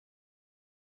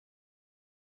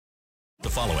The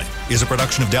following is a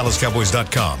production of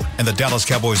DallasCowboys.com and the Dallas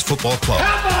Cowboys Football Club.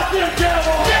 How about them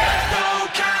Cowboys? Yeah, go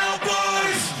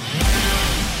Cowboys!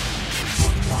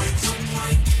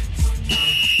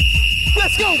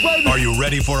 Let's go, baby! Are you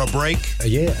ready for a break?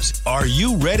 Yes. Are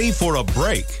you ready for a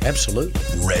break? Absolutely.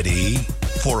 Ready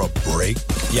for a break?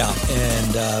 Yeah,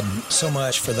 and so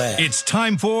much for that. It's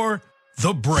time for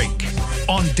The Break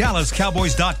on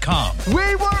DallasCowboys.com.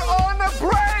 We were on the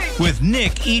break! With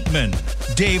Nick Eatman,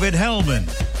 David Hellman,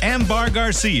 Ambar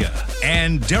Garcia,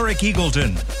 and Derek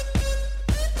Eagleton.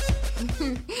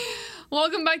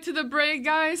 Welcome back to The Break,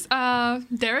 guys.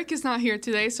 Derek is not here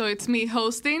today, so it's me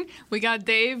hosting. We got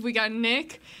Dave, we got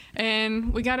Nick,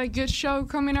 and we got a good show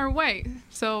coming our way.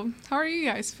 So how are you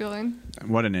guys feeling?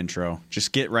 What an intro.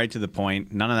 Just get right to the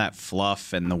point. None of that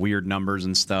fluff and the weird numbers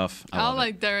and stuff. I'll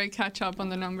let Derek catch up on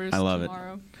the numbers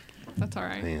tomorrow. That's all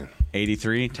right. Man.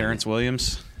 83, Terrence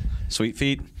Williams. Sweet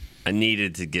feet. I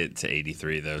needed to get to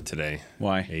 83, though, today.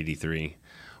 Why? 83.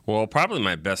 Well, probably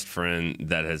my best friend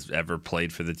that has ever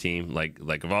played for the team. Like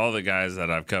of all the guys that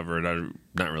I've covered, I'm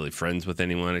not really friends with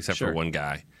anyone except for one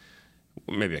guy.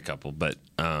 Maybe a couple. But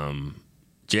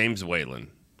James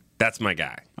Whalen. That's my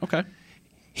guy. Okay.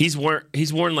 He's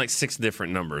worn like 6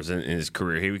 different numbers in his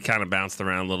career. He kind of bounced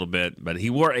around a little bit, but he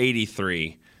wore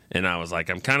 83. And I was like,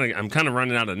 I'm kind of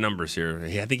running out of numbers here.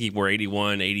 I think he wore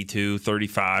 81, 82,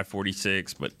 35,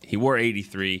 46, but he wore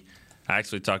 83. I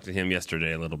actually talked to him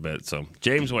yesterday a little bit. So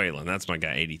James Whalen, that's my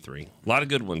guy, 83. A lot of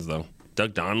good ones though.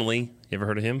 Doug Donnelly, you ever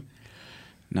heard of him?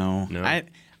 No.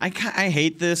 I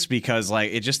hate this because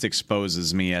like it just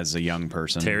exposes me as a young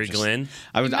person. Terry Glenn.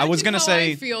 I was gonna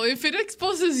say. I feel if it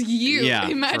exposes you. Yeah,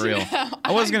 imagine for real. how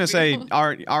I was gonna say feel.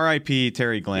 R.I.P.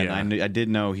 Terry Glenn. Yeah. I did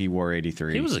know he wore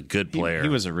 83. He was a good player. He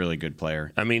was a really good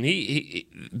player. I mean, he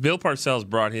Bill Parcells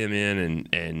brought him in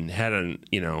and had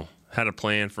a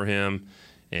plan for him,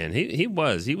 and he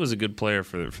was a good player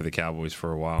for the Cowboys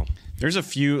for a while. There's a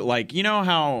few like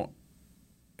how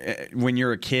when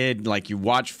you're a kid, like you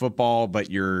watch football, but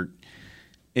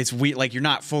it's weird, like you're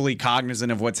not fully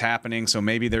cognizant of what's happening. So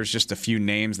maybe there's just a few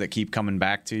names that keep coming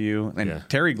back to you. And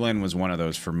Terry Glenn was one of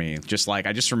those for me. Just like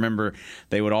I just remember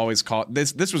they would always call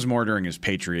this. This was more during his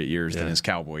Patriot years than his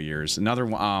Cowboy years. Another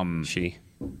one.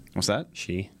 What's that?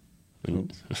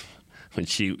 When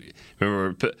she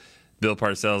remember. Bill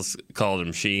Parcells called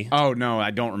him she. Oh no,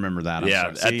 I don't remember that.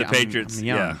 At the Patriots.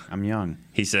 I'm young.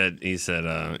 He said,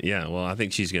 well, I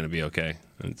think she's going to be okay.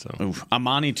 And so,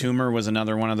 Amani Toomer was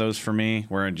another one of those for me,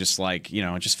 where it just like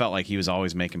it just felt like he was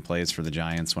always making plays for the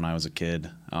Giants when I was a kid.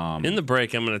 In the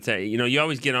break, I'm going to tell you, you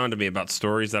always get on to me about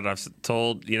stories that I've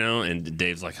told, and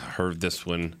Dave's like, heard this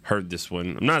one.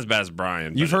 I'm not as bad as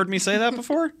Brian. You've heard me say that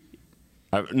before?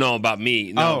 No, about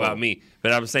me. About me.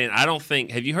 But I was saying, I don't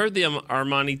think. Have you heard the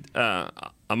Amani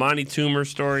Toomer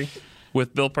story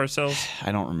with Bill Parcells?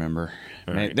 I don't remember.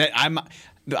 Right.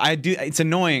 I do. It's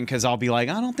annoying because I'll be like,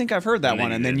 I don't think I've heard that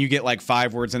one, and then you get like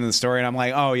 5 words into the story, and I'm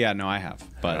like, oh yeah, no, I have.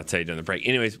 But I'll tell you during the break.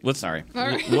 Anyways, sorry.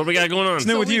 Right. What we got going on? It's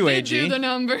new with you, we AG. did do the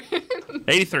number.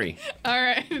 83. All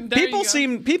right. People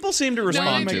seem to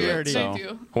respond to it.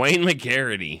 So. Wayne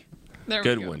McGarity.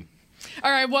 Good one.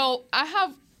 All right. Well, I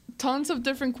have tons of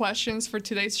different questions for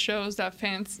today's shows that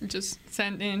fans just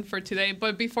sent in for today.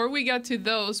 But before we get to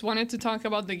those, wanted to talk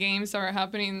about the games that are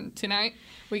happening tonight.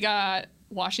 We got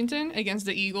Washington against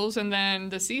the Eagles and then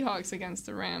the Seahawks against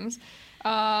the Rams.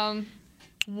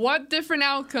 What different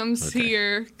outcomes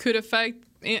here could affect,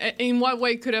 in what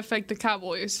way could affect the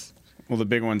Cowboys? Well, the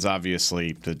big one's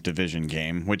obviously the division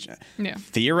game, which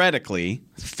theoretically,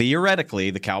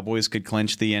 the Cowboys could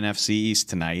clinch the NFC East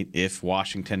tonight if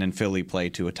Washington and Philly play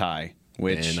to a tie.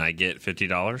 And I get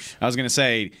 $50? I was going to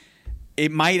say,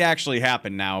 it might actually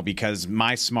happen now because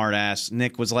my smart ass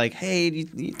Nick was like, hey,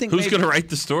 do you think who's going to write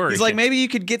the story? He's like, maybe you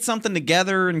could get something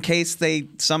together in case they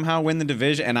somehow win the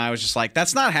division. And I was just like,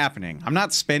 that's not happening. I'm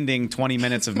not spending 20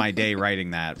 minutes of my day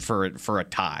writing that for a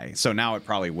tie. So now it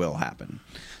probably will happen.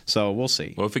 So we'll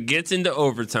see. Well, if it gets into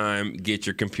overtime, get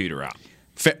your computer out.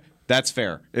 That's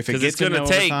fair. If it gets into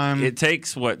overtime, it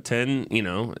takes 10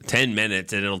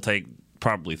 minutes, and it'll take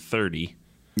probably 30.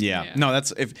 Yeah. No,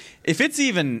 that's if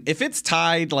it's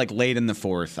tied like late in the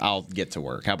fourth, I'll get to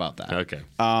work. How about that? Okay.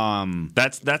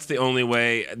 That's the only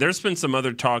way. There's been some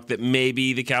other talk that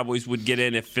maybe the Cowboys would get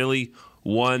in if Philly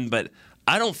won, but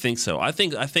I don't think so. I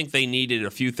think they needed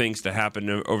a few things to happen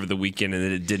over the weekend, and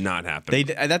it did not happen.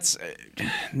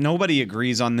 Nobody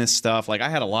agrees on this stuff. Like I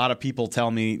had a lot of people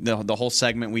tell me the whole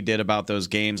segment we did about those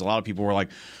games. A lot of people were like,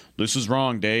 "This is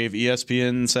wrong, Dave.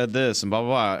 ESPN said this," and blah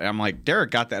blah blah. I'm like, Derek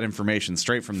got that information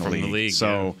straight from the league.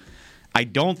 So I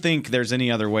don't think there's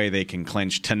any other way they can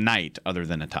clinch tonight other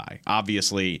than a tie.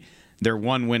 Obviously, they're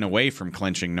one win away from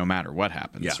clinching no matter what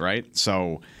happens, Yeah. right?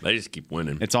 So They just keep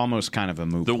winning. it's almost kind of a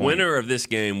moot The point. winner of this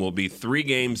game will be 3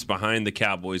 games behind the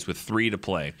Cowboys with 3 to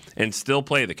play, and still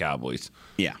play the Cowboys.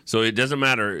 Yeah. So it doesn't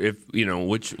matter if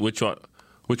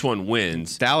which one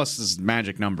wins. Dallas's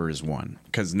magic number is 1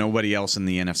 because nobody else in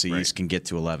the NFC East can get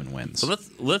to 11 wins. So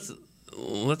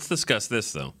let's discuss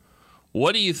this though.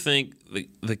 What do you think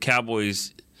the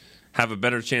Cowboys have a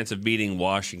better chance of beating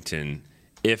Washington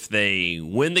if they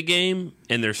win the game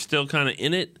and they're still kind of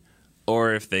in it,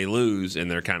 or if they lose and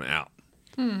they're kind of out?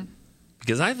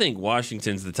 Because I think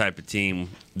Washington's the type of team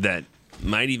that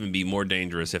might even be more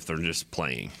dangerous if they're just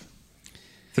playing.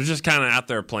 They're just kind of out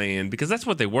there playing because that's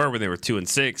what they were when they were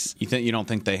 2-6. You don't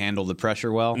think they handle the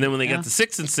pressure well? And then when they got to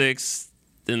 6-6,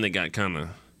 then they got kind of.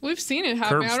 We've seen it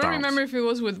happen. Curb I don't stomps. remember if it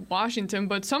was with Washington,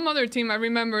 but some other team, I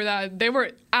remember that they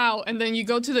were out, and then you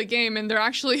go to the game, and they're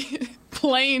actually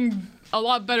playing a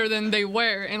lot better than they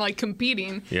were and, like,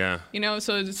 competing. Yeah. You know,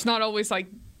 so it's not always like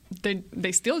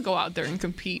they still go out there and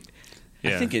compete.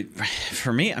 Yeah. I think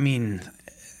for me, I mean,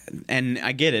 and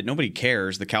I get it. Nobody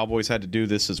cares. The Cowboys had to do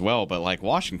this as well, but like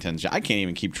Washington's, I can't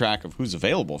even keep track of who's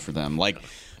available for them. Like,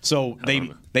 so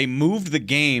they moved the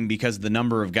game because of the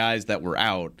number of guys that were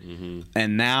out,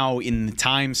 and now in the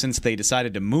time since they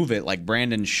decided to move it, like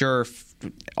Brandon Scherf,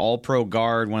 all-pro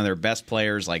guard, one of their best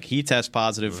players, like he tests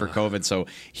positive for COVID, so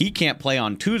he can't play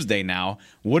on Tuesday now.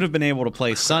 Would have been able to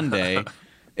play Sunday.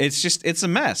 It's a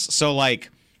mess. So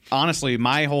like, honestly,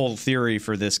 my whole theory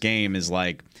for this game is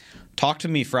like, talk to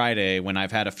me Friday when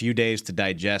I've had a few days to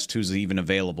digest who's even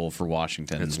available for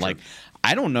Washington. Like,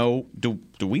 I don't know. Do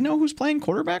we know who's playing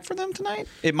quarterback for them tonight?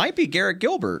 It might be Garrett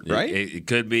Gilbert, right? It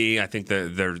could be. I think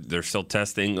that they're still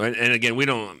testing. And again, we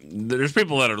don't. There's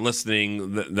people that are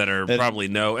listening that are probably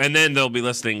know, and then they'll be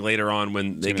listening later on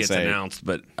when it gets announced.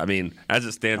 But I mean, as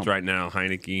it stands right now,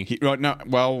 Heineke.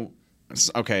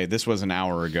 Okay. This was an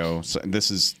hour ago. So this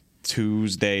is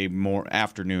Tuesday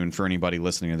afternoon for anybody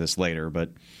listening to this later, but.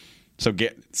 So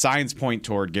signs point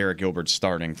toward Garrett Gilbert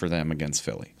starting for them against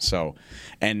Philly. So,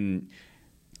 and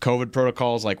COVID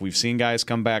protocols, like we've seen guys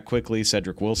come back quickly.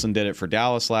 Cedric Wilson did it for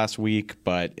Dallas last week,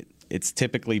 but it's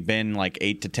typically been like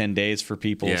 8 to 10 days for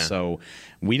people. Yeah. So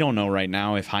we don't know right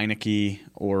now if Heineke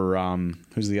or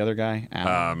who's the other guy?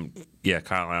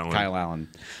 Kyle Allen. Kyle Allen.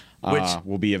 Which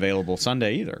will be available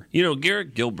Sunday either. You know,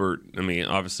 Garrett Gilbert, I mean,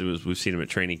 obviously we've seen him at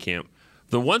training camp.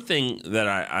 The one thing that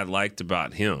I liked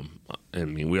about him, I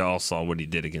mean, we all saw what he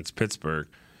did against Pittsburgh,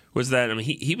 was that, I mean,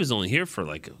 he was only here for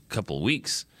like a couple of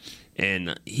weeks.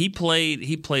 And he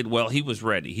played well. He was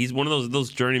ready. He's one of those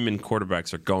journeyman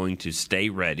quarterbacks are going to stay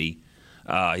ready.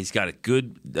 He's got a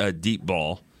good deep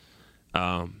ball.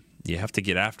 You have to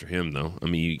get after him, though. I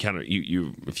mean,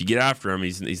 you if you get after him,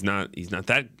 he's not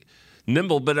that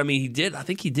nimble. But I mean, I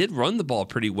think he did run the ball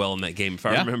pretty well in that game, if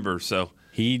I remember. So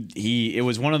it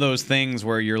was one of those things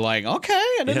where you're like, okay,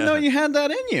 I didn't know you had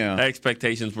that in you.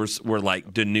 Expectations were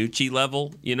like DiNucci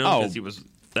level, you know, because he was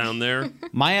down there.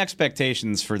 My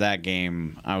expectations for that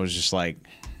game, I was just like,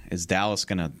 is Dallas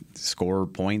going to score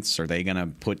points? Are they going to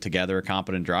put together a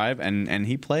competent drive? And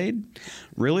he played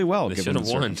really well. They given should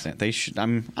have won. They should.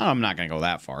 I'm not going to go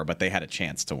that far, but they had a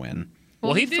chance to win.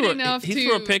 Well, he did enough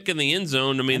threw a pick in the end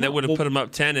zone. I mean, that would have put him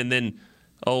up 10, and then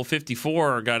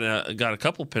 54 got a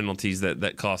couple penalties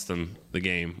that cost them the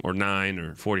game, or 9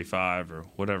 or 45 or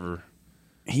whatever.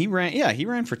 He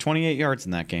ran for 28 yards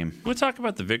in that game. Can we talk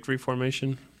about the victory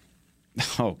formation?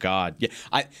 Oh God, yeah.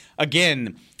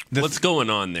 What's going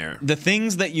on there? The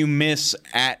things that you miss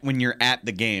when you're at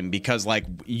the game, because like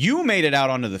you made it out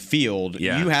onto the field,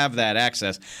 you have that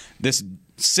access. This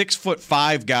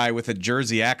 6'5" guy with a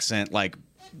Jersey accent like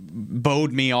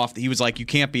bowed me off. He was like, "You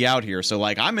can't be out here." So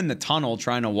like I'm in the tunnel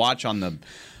trying to watch on the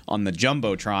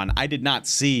jumbotron. I did not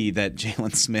see that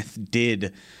Jalen Smith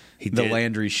did the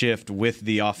Landry shift with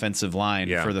the offensive line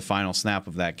for the final snap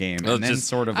of that game. And then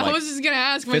sort of like I was just going to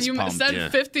ask when you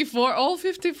said 54, all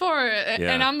 54,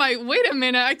 and I'm like, wait a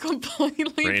minute, I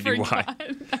completely forgot.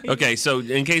 Okay, so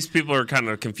in case people are kind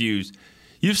of confused,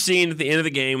 you've seen at the end of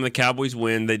the game, the Cowboys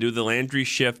win, they do the Landry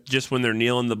shift just when they're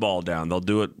kneeling the ball down. They'll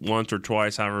do it once or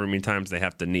twice, however many times they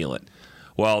have to kneel it.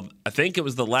 Well, I think it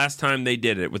was the last time they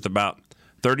did it with about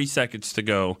 30 seconds to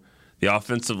go. The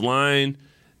offensive line,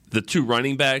 the two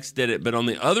running backs did it, but on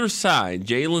the other side,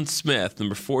 Jalen Smith,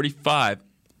 number 45,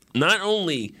 not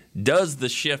only does the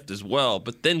shift as well,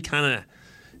 but then kind of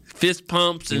fist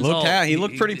pumps. He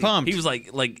looked pretty pumped. He was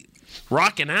like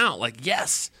rocking out, like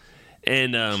yes.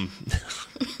 And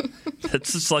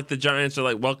it's just like the Giants are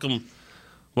like, welcome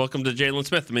to Jalen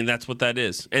Smith. I mean, that's what that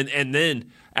is. And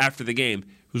then after the game,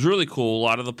 it was really cool. A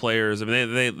lot of the players, I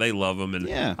mean, they love him.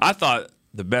 And I thought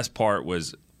the best part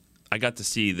was I got to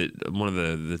see that one of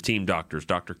the team doctors,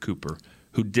 Dr. Cooper,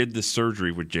 who did the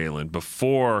surgery with Jalen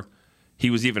before he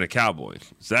was even a Cowboy.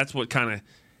 So that's what kind of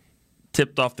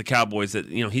tipped off the Cowboys that,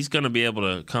 he's going to be able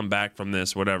to come back from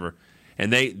this, whatever.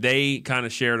 And they kind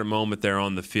of shared a moment there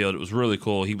on the field. It was really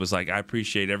cool. He was like, I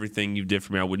appreciate everything you did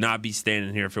for me. I would not be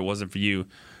standing here if it wasn't for you.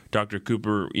 Dr.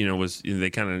 Cooper, they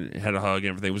kind of had a hug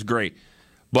and everything. It was great.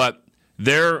 But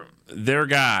their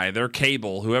guy, their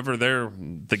Cable, whoever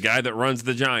the guy that runs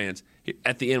the Giants,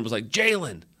 at the end was like,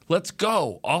 Jalen, let's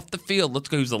go off the field. Let's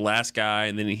go. He was the last guy,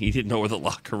 and then he didn't know where the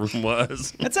locker room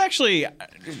was. That's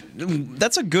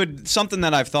a good something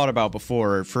that I've thought about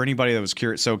before for anybody that was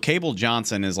curious. So Cable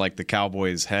Johnson is like the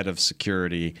Cowboys' head of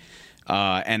security.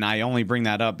 And I only bring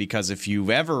that up because if you've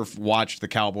ever watched the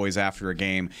Cowboys after a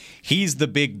game, he's the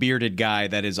big bearded guy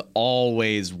that is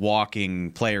always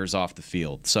walking players off the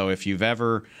field. So if you've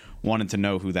ever wanted to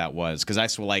know who that was, because I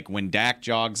swear, like when Dak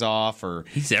jogs off, or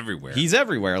he's everywhere. He's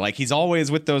everywhere. Like he's always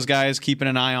with those guys, keeping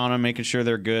an eye on them, making sure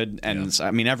they're good. And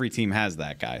I mean, every team has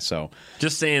that guy. So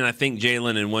just saying, I think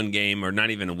Jalen in one game or not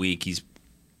even a week, he's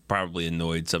probably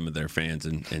annoyed some of their fans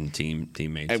and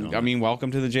teammates. I mean,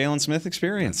 welcome to the Jalen Smith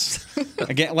experience.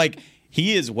 Again, like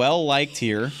he is well liked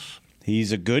here.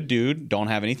 He's a good dude. Don't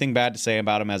have anything bad to say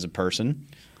about him as a person.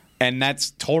 And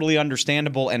that's totally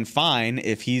understandable and fine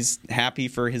if he's happy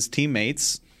for his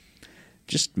teammates.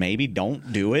 Just maybe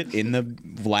don't do it in the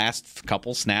last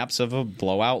couple snaps of a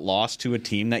blowout loss to a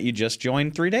team that you just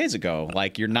joined 3 days ago.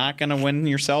 Like you're not going to win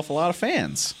yourself a lot of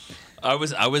fans. I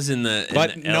was in the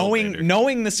but in the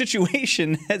knowing the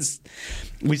situation, as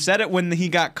we said it when he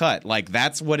got cut, like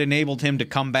that's what enabled him to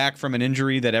come back from an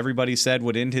injury that everybody said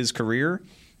would end his career.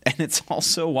 And it's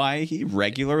also why he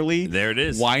regularly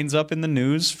winds up in the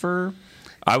news for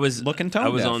looking tone I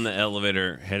was deaf. on the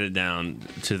elevator headed down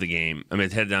to the game.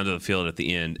 Headed down to the field at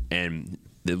the end, and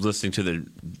listening to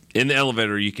in the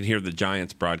elevator, you can hear the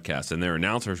Giants broadcast, and their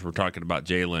announcers were talking about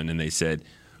Jalen, and they said,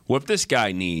 "What this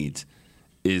guy needs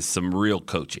is some real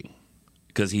coaching,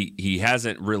 because he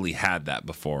hasn't really had that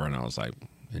before." And I was like,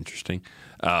 interesting.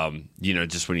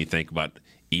 Just when you think about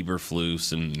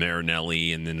Eberflus and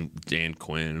Marinelli and then Dan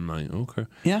Quinn, I'm like, okay.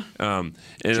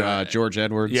 Yeah. George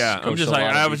Edwards. Yeah, I was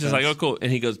just like, oh, cool.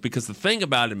 And he goes, because the thing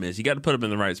about him is you got to put him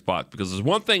in the right spot, because there's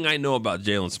one thing I know about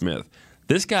Jalen Smith.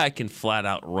 This guy can flat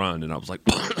out run. And I was like,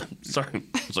 sorry.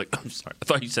 I was like, I'm sorry. I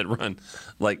thought you said run.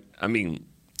 Like, I mean,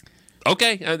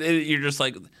 okay. You're just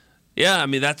like, yeah, I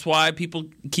mean, that's why people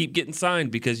keep getting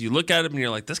signed, because you look at him and you're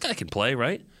like, this guy can play,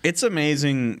 right? It's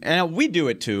amazing. And we do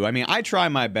it too. I mean, I try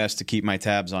my best to keep my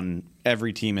tabs on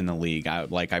every team in the league.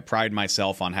 I pride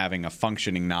myself on having a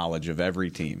functioning knowledge of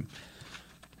every team.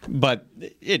 But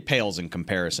it pales in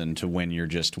comparison to when you're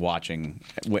just watching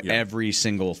every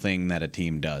single thing that a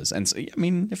team does. And so, I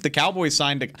mean, if the Cowboys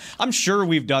signed I'm sure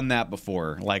we've done that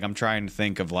before. Like, I'm trying to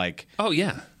think of like, oh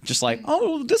yeah, just like,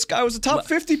 oh, this guy was a top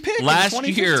 50 pick last in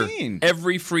 2015. year.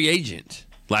 Every free agent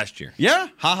last year. Yeah,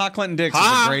 Clinton Dix is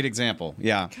a great example.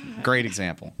 Yeah, great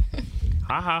example.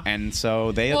 And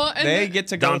so they get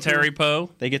to go Terry Poe.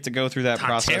 They get to go through that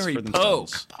process for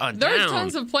themselves. There are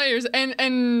tons of players,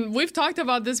 and we've talked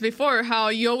about this before, how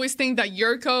you always think that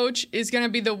your coach is going to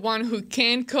be the one who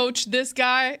can coach this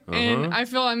guy. And I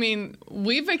feel,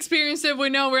 we've experienced it. We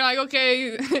know, we're like,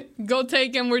 okay, go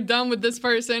take him. We're done with this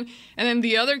person. And then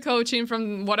the other coaching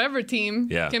from whatever team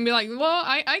can be like, well,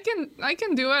 I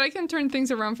can do it. I can turn things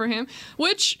around for him,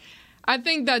 which I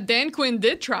think that Dan Quinn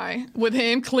did try with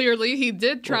him. Clearly, he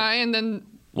did try, and then.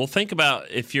 Well, think about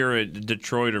if you're at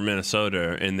Detroit or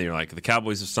Minnesota, and they're like, the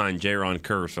Cowboys have signed Jaron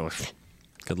Kearse. So,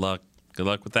 like, good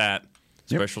luck with that.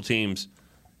 Special teams,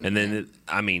 and then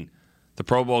the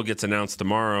Pro Bowl gets announced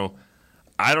tomorrow.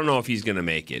 I don't know if he's going to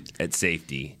make it at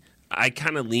safety. I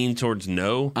kind of lean towards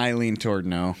no. I lean toward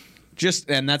no.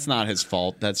 And that's not his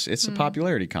fault. It's a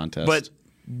popularity contest.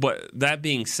 But that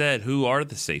being said, who are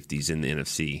the safeties in the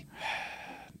NFC?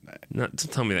 Not to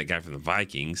tell me that guy from the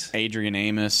Vikings. Adrian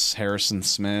Amos, Harrison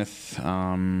Smith,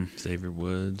 Xavier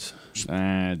Woods.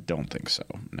 I don't think so.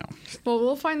 No. Well,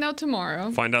 we'll find out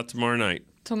tomorrow. Find out tomorrow night.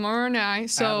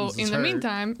 So in the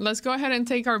meantime, let's go ahead and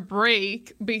take our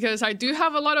break, because I do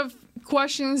have a lot of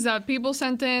questions that people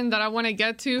sent in that I want to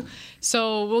get to.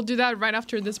 So we'll do that right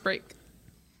after this break.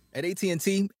 At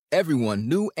AT&T, everyone,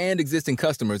 new and existing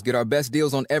customers, get our best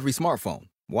deals on every smartphone.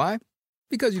 Why?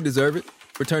 Because you deserve it.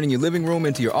 For turning your living room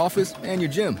into your office and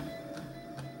your gym.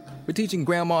 For teaching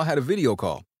Grandma how to video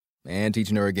call and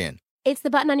teaching her again. It's the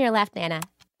button on your left, Nana.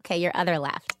 Okay, your other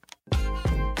left.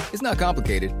 It's not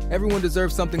complicated. Everyone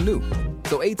deserves something new.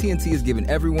 So AT&T is giving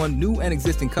everyone, new and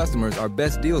existing customers, our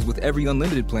best deals with every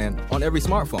unlimited plan on every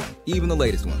smartphone, even the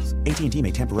latest ones. AT&T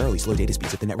may temporarily slow data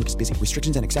speeds if the network is busy.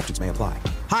 Restrictions and exceptions may apply.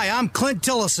 Hi, I'm Clint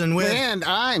Tillison with... And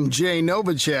I'm Jay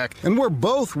Novacek, and we're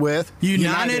both with...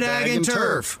 United Ag and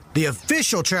Turf, the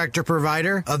official tractor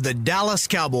provider of the Dallas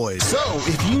Cowboys. So,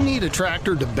 if you need a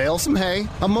tractor to bale some hay,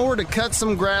 a mower to cut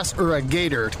some grass, or a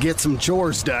gator to get some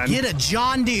chores done... Get a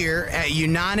John Deere at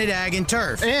United Ag and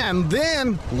Turf. And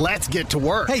then, let's get to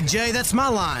work. Hey, Jay, that's my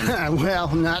line.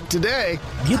 Well, not today.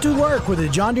 Get to work with a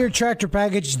John Deere tractor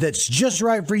package that's just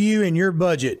right for you and your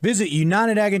budget. Visit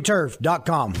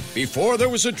UnitedAgAndTurf.com. Before there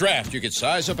was a draft, you could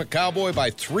size up a cowboy by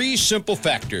 3 simple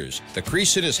factors: the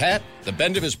crease in his hat, the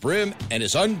bend of his brim, and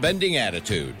his unbending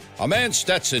attitude. A man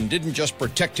Stetson didn't just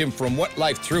protect him from what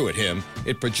life threw at him,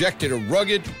 it projected a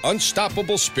rugged,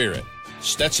 unstoppable spirit.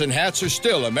 Stetson hats are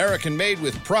still American-made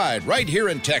with pride right here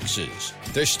in Texas.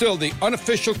 They're still the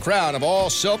unofficial crown of all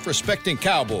self-respecting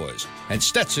cowboys, and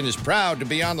Stetson is proud to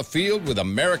be on the field with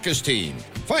America's team.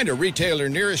 Find a retailer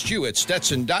nearest you at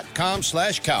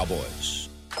Stetson.com/cowboys.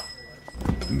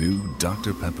 New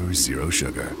Dr. Pepper Zero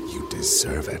Sugar. You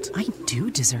deserve it. I do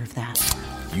deserve that.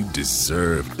 You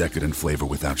deserve decadent flavor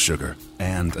without sugar,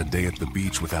 and a day at the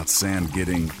beach without sand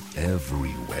getting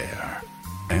everywhere.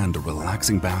 And a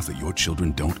relaxing bath that your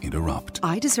children don't interrupt.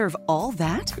 I deserve all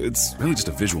that? It's really just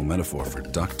a visual metaphor for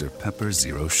Dr. Pepper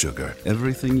Zero Sugar.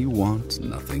 Everything you want,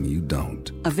 nothing you don't.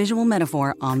 A visual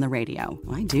metaphor on the radio.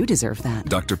 I do deserve that.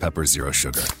 Dr. Pepper Zero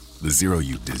Sugar. The zero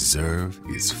you deserve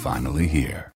is finally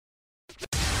here.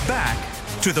 Back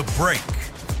to the break.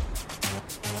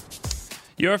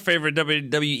 Your favorite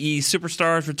WWE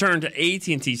superstars return to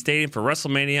AT&T Stadium for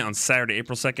WrestleMania on Saturday,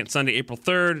 April 2nd, Sunday, April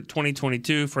 3rd,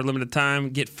 2022 for a limited time.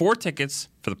 Get 4 tickets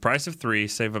for the price of 3.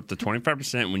 Save up to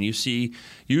 25% when you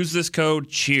use this code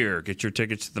CHEER. Get your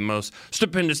tickets to the most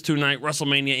stupendous two-night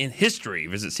WrestleMania in history.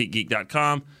 Visit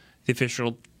SeatGeek.com, the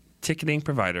official ticketing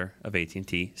provider of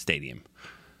AT&T Stadium.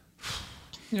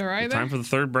 You all right there? Time for the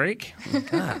third break?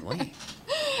 God, wait.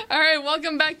 All right,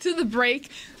 welcome back to the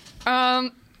break.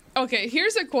 Okay,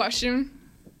 here's a question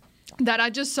that I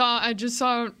just saw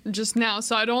just now,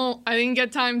 so I didn't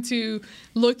get time to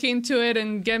look into it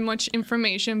and get much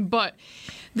information, but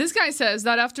this guy says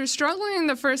that after struggling in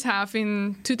the first half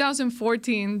in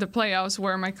 2014, the playoffs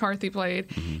where McCarthy played,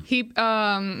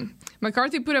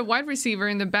 McCarthy put a wide receiver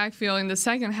in the backfield in the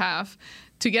second half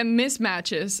to get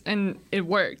mismatches, and it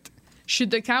worked.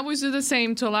 Should the Cowboys do the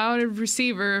same to allow a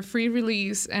receiver a free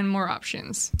release and more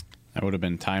options? That would have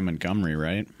been Ty Montgomery,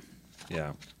 right?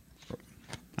 Yeah.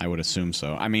 I would assume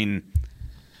so. I mean,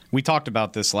 we talked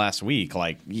about this last week.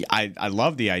 Like, I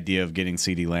love the idea of getting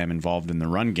CeeDee Lamb involved in the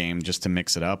run game just to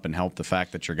mix it up and help the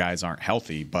fact that your guys aren't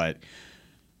healthy. But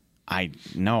I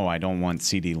don't want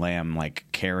CeeDee Lamb like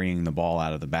carrying the ball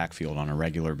out of the backfield on a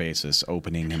regular basis,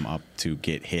 opening him up to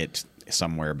get hit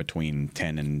somewhere between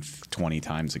 10 and 20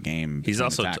 times a game. He's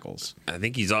also tackles. I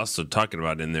think he's also talking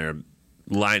about in there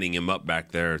lining him up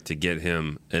back there to get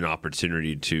him an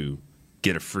opportunity to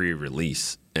get a free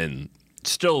release and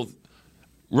still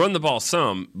run the ball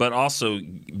some, but also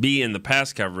be in the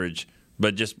pass coverage,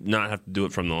 but just not have to do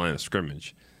it from the line of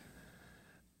scrimmage.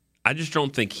 I just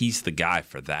don't think he's the guy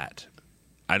for that.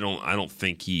 I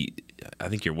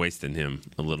think you're wasting him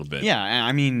a little bit. Yeah,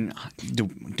 I mean,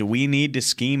 do we need to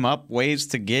scheme up ways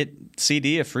to get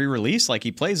CD a free release? Like,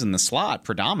 he plays in the slot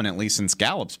predominantly since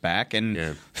Gallup's back, and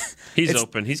yeah. He's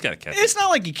open. He's got to catch it. It's not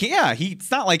like he can't. Yeah,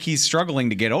 it's not like he's struggling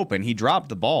to get open. He dropped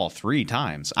the ball 3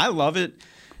 times. I love it.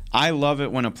 I love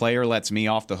it when a player lets me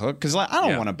off the hook because I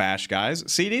don't want to bash guys.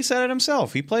 CD said it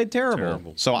himself. He played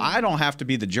terrible. So I don't have to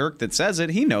be the jerk that says it.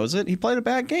 He knows it. He played a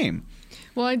bad game.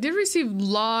 Well, I did receive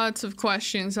lots of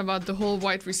questions about the whole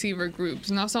wide receiver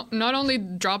groups. Not only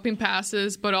dropping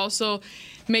passes, but also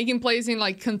making plays in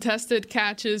like contested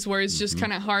catches where it's just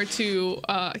kind of hard to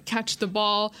catch the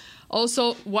ball.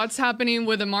 Also, what's happening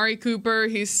with Amari Cooper?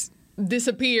 He's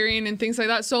disappearing and things like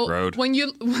that. So when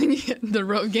you the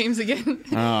road games again.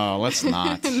 Oh, let's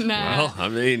not. Nah. Well, I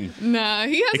mean, nah,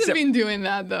 he hasn't been doing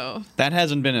that though. That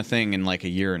hasn't been a thing in like a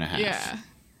year and a half. Yeah.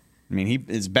 I mean,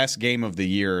 his best game of the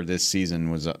year this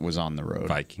season was on the road.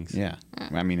 Vikings. Yeah.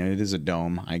 I mean, it is a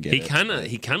dome. I get it. He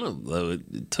kind of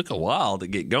it took a while to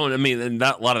get going. I mean, and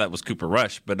a lot of that was Cooper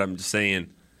Rush, but I'm just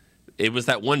saying it was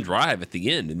that one drive at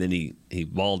the end, and then he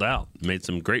balled out, made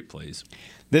some great plays.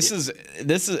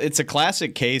 It's a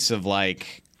classic case of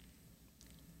like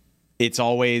it's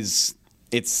always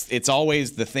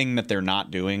the thing that they're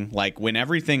not doing. Like when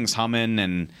everything's humming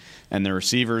and the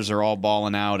receivers are all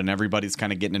balling out and everybody's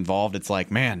kind of getting involved, it's like,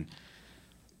 man,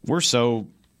 we're so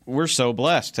we're so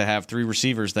blessed to have 3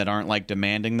 receivers that aren't like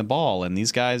demanding the ball, and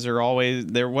these guys are always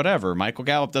they're whatever. Michael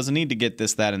Gallup doesn't need to get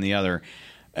this, that, and the other.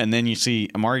 And then you see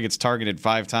Amari gets targeted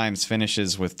 5 times,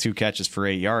 finishes with 2 catches for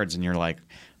 8 yards, and you're like,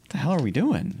 what the hell are we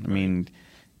doing? I mean,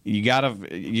 you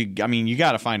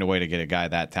gotta find a way to get a guy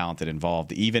that talented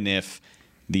involved, even if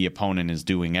the opponent is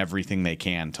doing everything they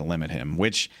can to limit him.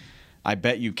 Which I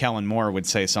bet you Kellen Moore would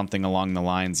say something along the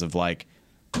lines of like,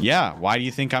 yeah, why do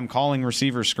you think I'm calling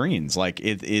receiver screens? Like,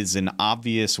 it is an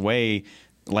obvious way.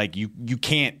 Like, you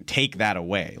can't take that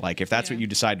away. Like, if that's what you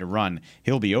decide to run,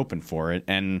 he'll be open for it.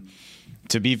 And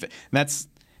it's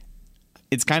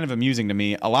kind of amusing to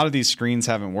me. A lot of these screens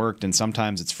haven't worked, and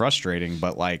sometimes it's frustrating.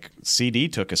 But like CD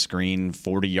took a screen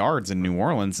 40 yards in New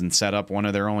Orleans and set up one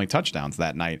of their only touchdowns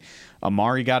that night.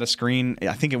 Amari got a screen.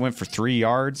 I think it went for 3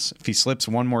 yards. If he slips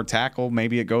one more tackle,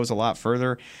 maybe it goes a lot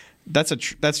further.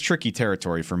 That's tricky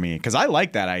territory for me, because I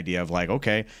like that idea of like,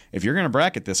 okay, if you're going to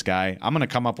bracket this guy, I'm going to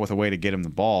come up with a way to get him the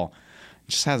ball.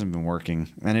 It just hasn't been working,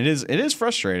 and it is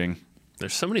frustrating.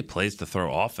 There's so many plays to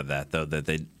throw off of that, though,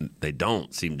 that they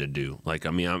don't seem to do. Like, I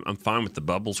mean, I'm fine with the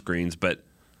bubble screens, but,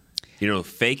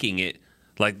 faking it,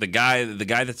 like the guy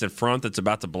that's in front that's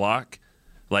about to block,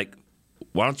 like,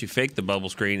 why don't you fake the bubble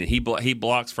screen and he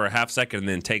blocks for a half second and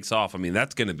then takes off? I mean,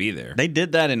 that's going to be there. They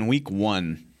did that in week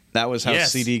 1. That was how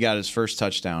CD got his first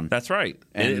touchdown. That's right.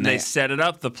 And they set it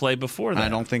up the play before that. I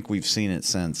don't think we've seen it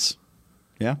since.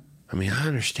 Yeah? I mean, I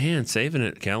understand saving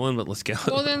it, Kellen, but let's go.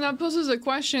 Well, then that poses a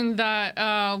question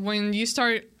that when you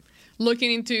start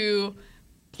looking into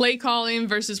play calling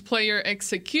versus player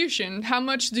execution, how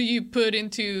much do you put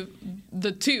into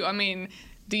the two? I mean,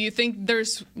 do you think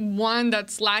there's one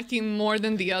that's lacking more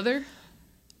than the other?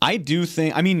 I do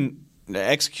think,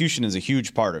 execution is a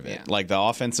huge part of it. Yeah. Like, the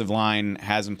offensive line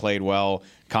hasn't played well.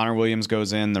 Connor Williams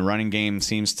goes in. The running game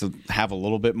seems to have a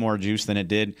little bit more juice than it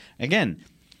did. Again,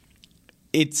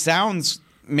 it sounds,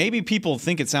 maybe people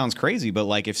think it sounds crazy, but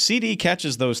like if CD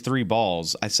catches those 3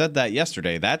 balls, I said that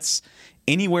yesterday, that's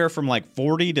anywhere from like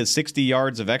 40 to 60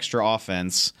 yards of extra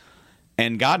offense,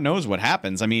 and God knows what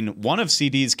happens. I mean, one of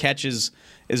CD's catches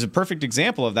is a perfect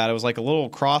example of that. It was like a little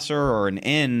crosser or an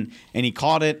in, and he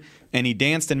caught it, and he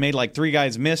danced and made like 3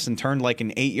 guys miss and turned like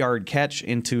an 8-yard catch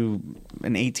into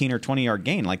an 18 or 20-yard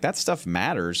gain. Like, that stuff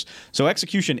matters. So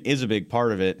execution is a big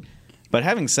part of it. But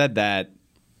having said that,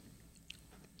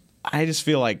 I just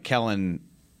feel like Kellen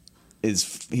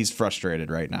he's frustrated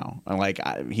right now. Like,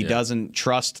 he doesn't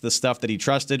trust the stuff that he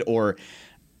trusted, or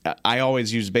I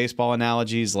always use baseball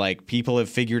analogies. Like, people have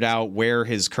figured out where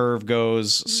his curve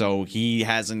goes, so he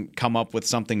hasn't come up with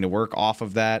something to work off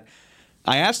of that.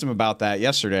 I asked him about that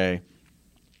yesterday.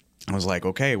 I was like,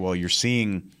 okay, well, you're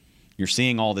seeing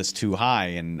all this too high,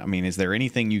 and I mean, is there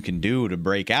anything you can do to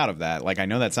break out of that? Like, I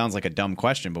know that sounds like a dumb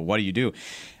question, but what do you do?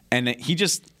 And he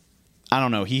just, I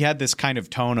don't know, he had this kind of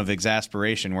tone of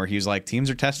exasperation where he was like, teams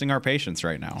are testing our patience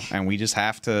right now, and we just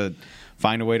have to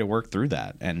find a way to work through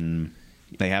that. And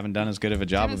they haven't done as good of a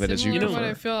job of it as you prefer. What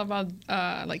I feel about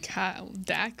like how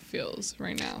Dak feels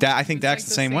right now. I think Dak's like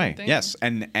the same way. Thing. Yes,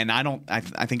 and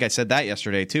I think I said that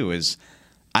yesterday too. Is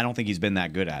I don't think he's been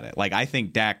that good at it. Like, I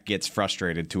think Dak gets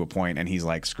frustrated to a point, and he's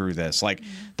like, screw this. Like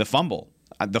the fumble.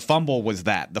 The fumble was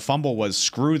that. The fumble was,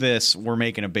 screw this. We're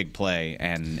making a big play,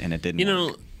 and it didn't.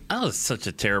 Work. That was such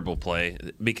a terrible play,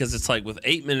 because it's like with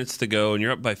 8 minutes to go and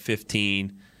you're up by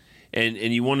 15, and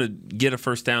you want to get a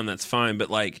first down. That's fine, but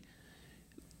like.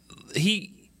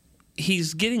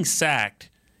 He's getting sacked,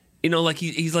 like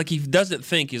he's like, he doesn't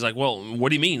think. He's like, well, what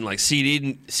do you mean? Like,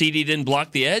 CD didn't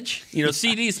block the edge?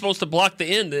 CD is supposed to block the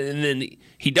end, and then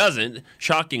he doesn't,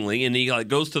 shockingly, and he like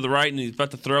goes to the right and he's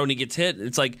about to throw and he gets hit.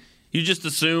 It's like, you just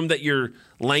assume that your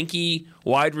lanky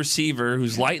wide receiver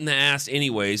who's light in the ass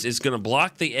anyways is going to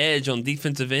block the edge on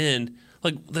defensive end.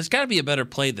 Like, there's got to be a better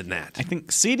play than that. I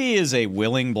think CD is a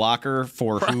willing blocker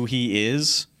for who he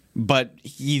is, but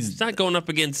he's not going up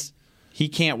against. He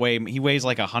can't weigh. He weighs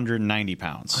like 190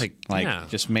 pounds.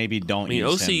 Just maybe don't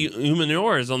use him. Osi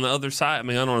Umenyiora is on the other side. I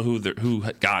mean, I don't know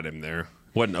who got him there.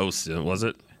 Wasn't Osi? Was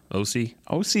it Osi?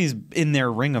 Osi's in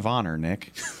their Ring of Honor,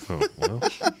 Nick. Oh, well.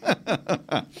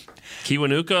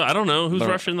 Kiwanuka? I don't know who's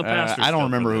rushing the pass. I don't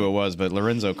remember who it was, but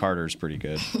Lorenzo Carter's pretty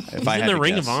good. He's in the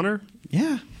Ring of Honor.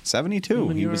 Yeah, 72.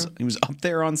 He was up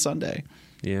there on Sunday.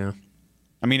 Yeah.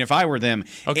 I mean, if I were them,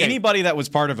 anybody that was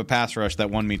part of a pass rush that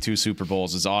won me 2 Super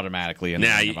Bowls is automatically in the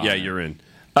Ring of Honor. Yeah, you're in.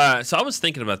 So I was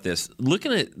thinking about this,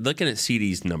 looking at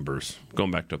CD's numbers,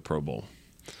 going back to a Pro Bowl.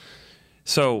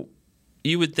 So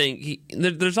you would think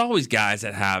there's always guys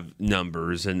that have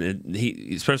numbers, and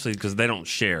especially because they don't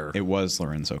share. It was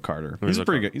Lorenzo Carter. He's a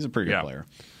pretty good player.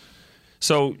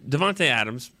 So Devontae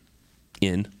Adams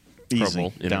in. Easy.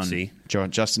 Bowl, Done. NFC.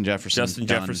 Justin Jefferson. Justin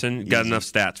done. Jefferson got Easy. enough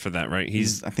stats for that, right?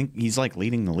 I think he's like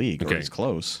leading the league, or he's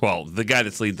close. Well, the guy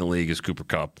that's leading the league is Cooper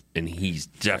Kupp, and he's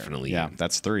definitely in.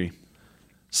 That's 3.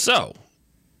 So,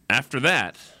 after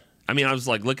that, I mean, I was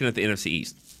like looking at the NFC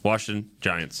East. Washington,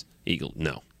 Giants, Eagles.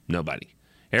 No, nobody.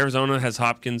 Arizona has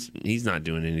Hopkins. He's not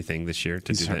doing anything this year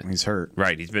to do that. He's hurt.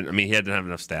 Right. He hadn't have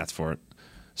enough stats for it.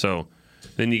 So,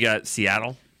 then you got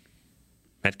Seattle.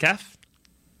 Metcalf.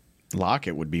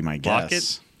 Lockett would be my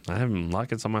guess. Lockett. I have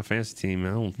Lockett's on my fantasy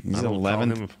team. He's I don't call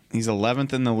 11th. him. He's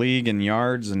 11th in the league in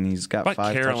yards, and he's got But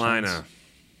 5 Carolina. touchdowns.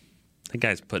 The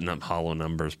guy's putting up hollow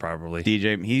numbers, probably.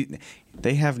 DJ,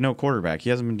 they have no quarterback. He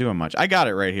hasn't been doing much. I got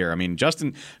it right here. I mean,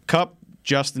 Justin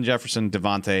Jefferson,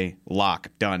 Devontae, Lock,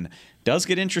 done. Does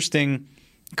get interesting.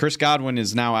 Chris Godwin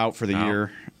is now out for the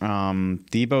year.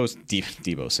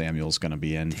 Deebo Samuel's going to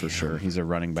be in for sure. He's a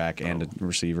running back and a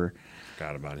receiver.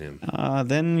 Forgot about him.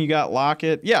 Then you got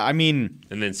Lockett. Yeah, I mean.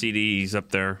 And then CD's up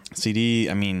there. CD's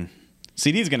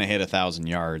going to hit 1,000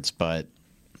 yards, but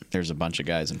there's a bunch of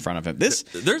guys in front of him.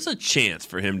 There's a chance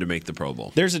for him to make the Pro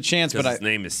Bowl. There's a chance, but his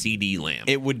name is CD Lamb.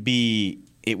 It would be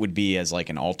as like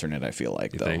an alternate, I feel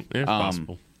like, though. Think? Yeah, it's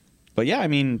possible. But yeah, I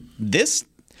mean, this,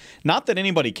 not that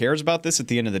anybody cares about this at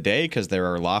the end of the day because there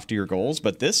are loftier goals,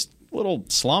 but this little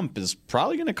slump is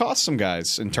probably going to cost some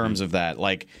guys in terms of that.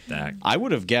 Like, I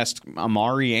would have guessed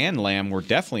Amari and Lamb were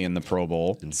definitely in the Pro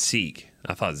Bowl. And Zeke.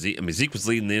 I thought Zeke was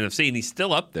leading the NFC, and he's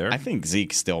still up there. I think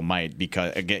Zeke still might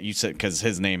because, again, you said because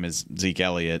his name is Zeke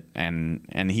Elliott,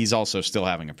 and he's also still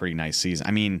having a pretty nice season.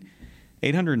 I mean,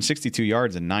 862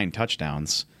 yards and 9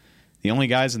 touchdowns. The only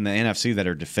guys in the NFC that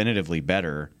are definitively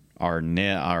better are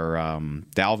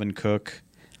Dalvin Cook.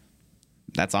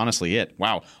 That's honestly it.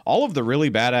 Wow. All of the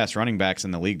really badass running backs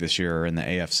in the league this year are in the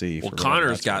AFC. Well,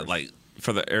 Connor's got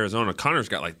for the Arizona, Connor's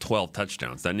got 12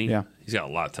 touchdowns, doesn't he? Yeah. He's got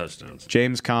a lot of touchdowns.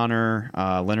 James Conner,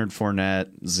 Leonard Fournette,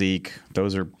 Zeke.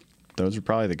 Those are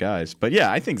probably the guys. But yeah,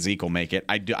 I think Zeke will make it.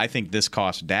 I think this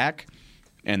costs Dak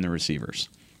and the receivers.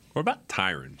 What about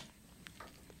Tyron?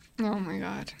 Oh my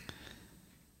God.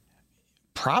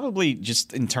 Probably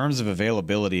just in terms of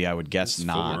availability, I would guess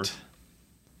not.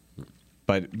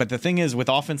 But the thing is, with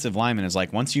offensive linemen, is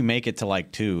like once you make it to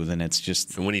 2, then it's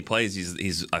just. And when he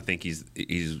plays, I think he's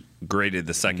graded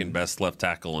the second best left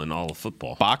tackle in all of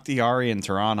football. Bakhtiari and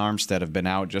Teron Armstead have been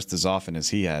out just as often as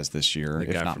he has this year, The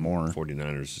if guy not from more.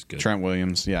 49ers is good. Trent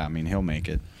Williams, yeah, I mean he'll make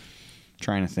it.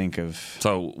 Trying to think of.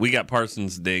 So we got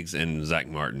Parsons, Diggs, and Zach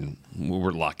Martin.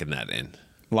 We're locking that in.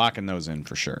 Locking those in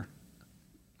for sure.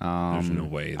 There's no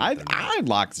way. I'd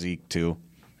lock Zeke too.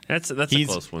 That's a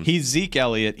close one. He's Zeke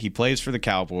Elliott. He plays for the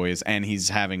Cowboys, and he's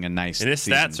having a nice. And his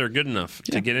season. stats are good enough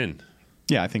to get in.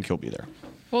 Yeah, I think he'll be there.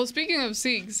 Well, speaking of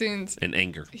Zeke, since in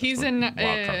anger, he's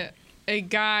a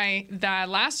guy that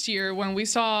last year when we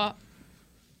saw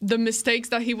the mistakes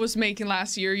that he was making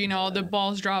last year, the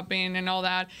balls dropping and all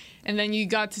that, and then you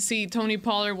got to see Tony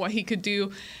Pollard what he could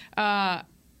do. And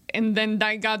then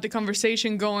that got the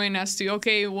conversation going as to,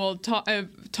 okay, well,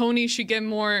 Tony should get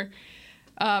more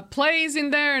plays in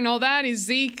there and all that. Is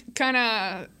Zeke kind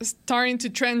of starting to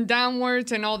trend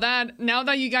downwards and all that? Now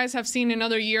that you guys have seen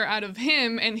another year out of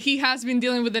him, and he has been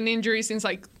dealing with an injury since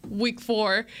week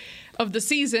 4 of the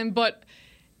season, but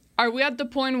are we at the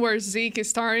point where Zeke is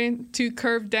starting to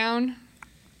curve down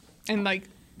and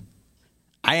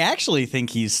I actually think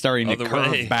he's starting to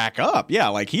curve back up.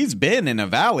 Yeah, he's been in a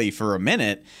valley for a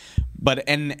minute, but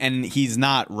and he's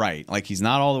not right. He's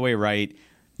not all the way right.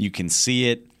 You can see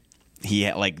it. He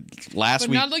had last week.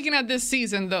 But not looking at this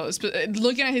season though,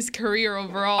 looking at his career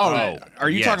overall. Oh, are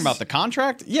you talking about the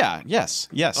contract? Yeah. Yes.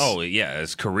 Oh yeah,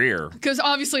 his career. Because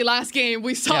obviously last game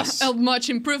we saw a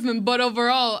much improvement, but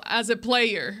overall as a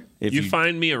player. If you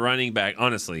find me a running back,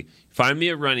 honestly, find me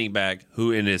a running back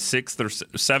who in his 6th or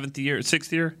 7th year,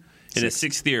 6th year, in his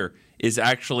 6th year is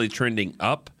actually trending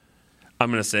up.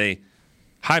 I'm going to say,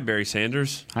 hi, Barry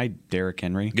Sanders. Hi, Derrick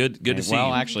Henry. Good to see you.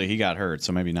 Well, actually, he got hurt,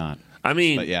 so maybe not. I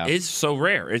mean, it's so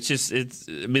rare. It's just,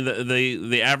 I mean,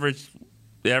 the average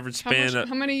span.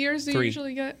 How many years do you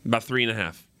usually get? About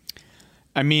 3.5.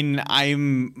 I mean,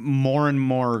 I'm more and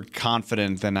more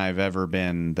confident than I've ever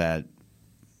been that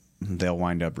they'll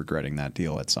wind up regretting that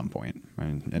deal at some point. I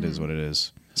mean, it is what it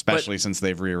is, especially since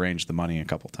they've rearranged the money a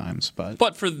couple times.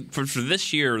 But for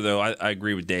this year, though, I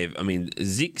agree with Dave. I mean,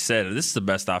 Zeke said this is the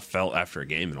best I've felt after a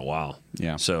game in a while.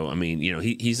 Yeah. So I mean,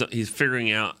 he's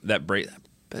figuring out that brace.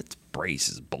 That brace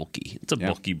is bulky. It's a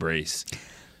bulky brace.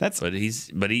 But he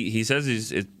says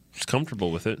he's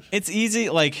comfortable with it. It's easy.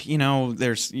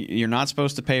 You're not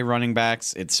supposed to pay running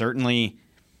backs. It's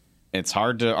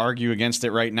hard to argue against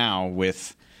it right now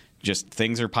with just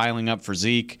things are piling up for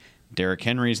Zeke. Derrick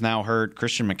Henry's now hurt.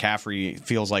 Christian McCaffrey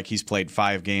feels like he's played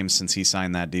 5 games since he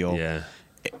signed that deal. Yeah.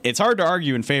 It's hard to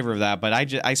argue in favor of that, but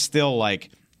I still like,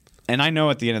 and I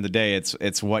know at the end of the day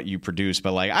it's what you produce,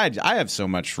 but like I have so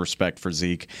much respect for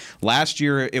Zeke. Last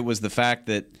year it was the fact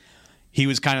that he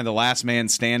was kind of the last man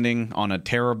standing on a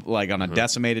terrible, like on a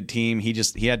decimated team. He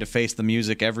had to face the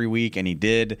music every week, and he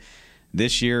did.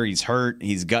 This year he's hurt.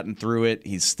 He's gutting through it.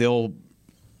 He's still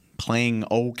playing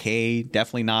okay.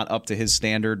 Definitely not up to his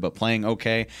standard, but playing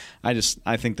okay. I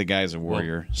think the guy's a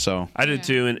warrior. So I do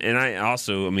too, and I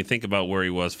also, think about where he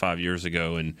was 5 years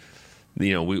ago, and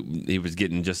he was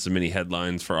getting just as many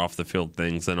headlines for off the field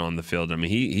things than on the field.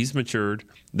 He's matured.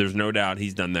 There's no doubt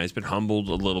he's done that. He's been humbled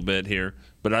a little bit here,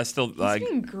 but I still like. He's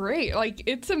been great. Like,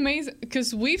 it's amazing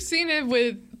because we've seen it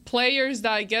with players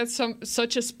that get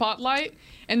such a spotlight,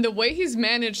 and the way he's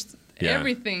managed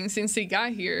everything since he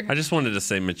got here. I just wanted to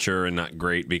say mature and not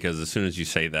great because as soon as you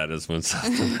say that is when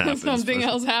something happens. Something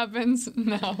else happens.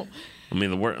 No.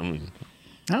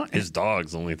 His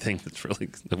dog's the only thing that's really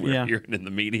that we're hearing in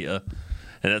the media,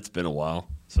 and that's been a while.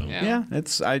 So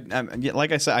it's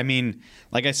like I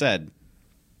said,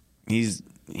 he's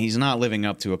not living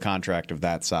up to a contract of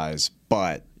that size,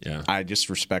 but I just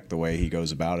respect the way he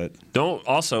goes about it. Don't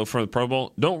also for the Pro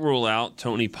Bowl, don't rule out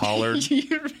Tony Pollard.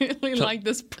 You really like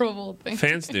this Pro Bowl thing.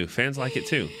 Fans do. Fans like it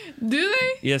too. Do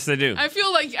they? Yes, they do. I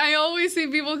feel like I always see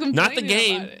people complaining Not the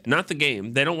game. about it. Not the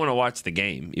game. They don't want to watch the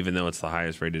game, even though it's the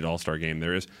highest rated All-Star game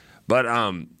there is. But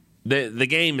the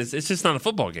game it's just not a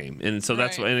football game, and so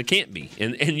that's and it can't be,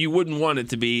 and you wouldn't want it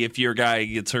to be if your guy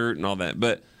gets hurt and all that.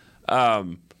 But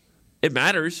it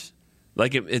matters.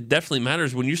 Like it definitely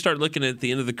matters when you start looking at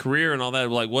the end of the career and all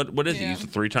that. Like what is he? He's a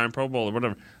 3-time Pro Bowl or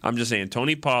whatever. I'm just saying,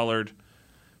 Tony Pollard.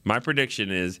 My prediction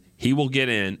is he will get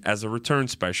in as a return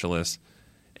specialist,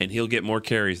 and he'll get more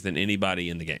carries than anybody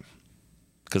in the game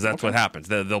because that's what happens.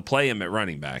 They'll play him at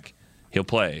running back. He'll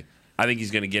play. I think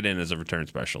he's going to get in as a return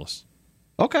specialist.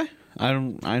 Okay, I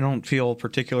don't feel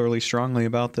particularly strongly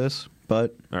about this,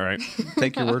 but all right,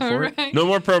 take your word for it. No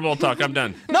more Pro Bowl talk. I'm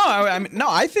done.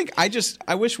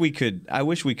 I wish we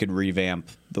could revamp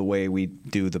the way we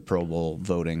do the Pro Bowl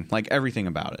voting, like everything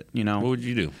about it. You know, what would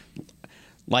you do?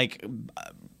 Like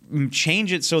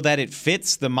change it so that it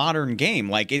fits the modern game.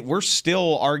 Like we're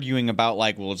still arguing about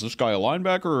like, well, is this guy a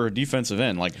linebacker or a defensive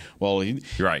end? Like, well, you're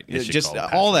right. Just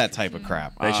all that type of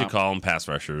crap. They should call them pass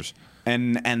rushers.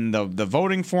 And the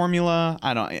voting formula,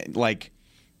 I don't like.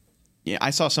 Yeah,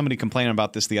 I saw somebody complaining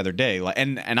about this the other day,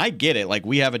 and I get it. Like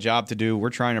we have a job to do.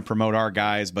 We're trying to promote our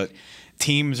guys, but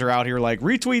teams are out here like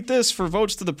retweet this for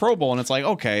votes to the Pro Bowl, and it's like,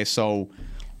 okay, so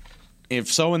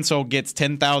if so-and-so gets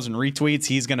 10,000 retweets,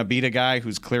 he's going to beat a guy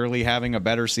who's clearly having a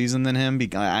better season than him.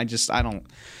 I don't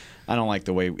like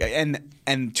the way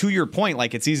and to your point,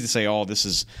 like it's easy to say, oh, this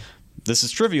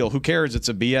is trivial. Who cares? It's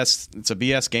a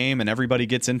BS game, and everybody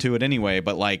gets into it anyway.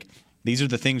 But like these are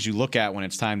the things you look at when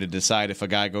it's time to decide if a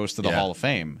guy goes to the Hall of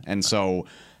Fame, and so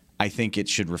I think it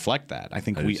should reflect that. I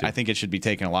think it should be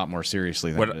taken a lot more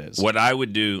seriously than it is. What I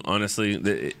would do,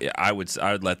 honestly, I would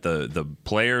let the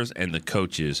players and the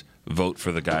coaches vote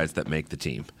for the guys that make the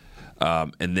team,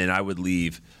 and then I would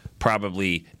leave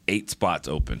probably 8 spots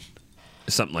open,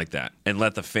 something like that, and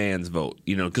let the fans vote.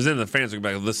 You know, because then the fans are going to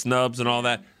be like the snubs and all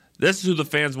that. This is who the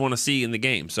fans want to see in the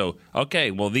game. So, okay,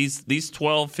 well, these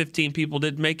 12, 15 people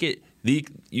didn't make it.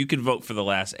 You can vote for the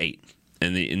last 8.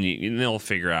 And they'll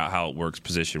figure out how it works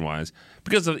position-wise.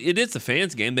 Because it is a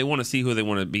fans' game. They want to see who they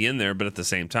want to be in there, but at the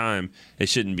same time, it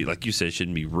shouldn't be, like you said, it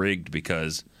shouldn't be rigged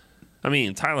because,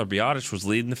 Tyler Biadasz was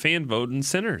leading the fan vote in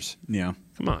centers. Yeah.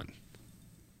 Come on.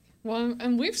 Well,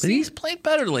 and we've seen... He's played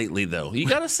better lately, though. You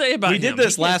got to say about him. We did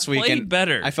this last week, and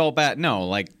better. I felt bad. No,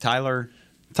 like Tyler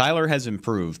has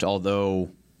improved, although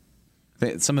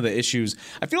some of the issues...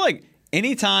 I feel like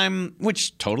anytime,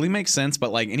 which totally makes sense,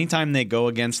 but like anytime they go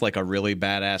against like a really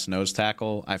badass nose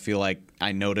tackle, I feel like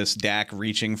I notice Dak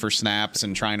reaching for snaps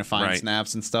and trying to find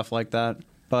snaps and stuff like that.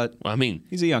 But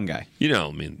he's a young guy.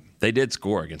 They did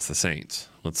score against the Saints.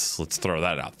 Let's throw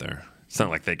that out there. It's not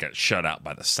like they got shut out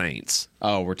by the Saints.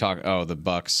 Oh, we're talking. Oh, the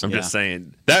Bucks. I'm just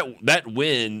saying that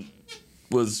win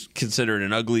was considered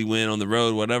an ugly win on the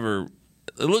road. Whatever.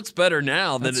 It looks better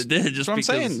now than it did. Just that's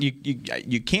what I'm saying.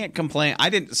 You can't complain. I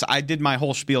did my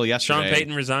whole spiel yesterday. Sean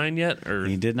Payton resigned yet? Or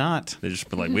he did not. They just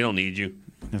been like, we don't need you.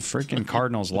 The freaking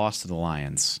Cardinals lost to the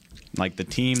Lions, like the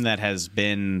team that has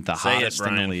been the hottest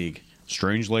in the league.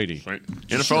 Strange lady.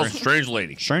 NFL's strange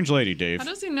lady. Strange lady, Dave. How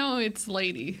does he know it's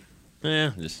lady?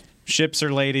 Yeah, just ships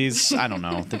are ladies. I don't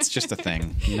know. That's just a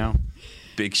thing,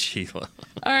 Big Sheila.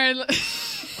 All right.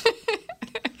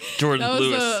 Jordan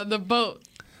Lewis. That was the boat.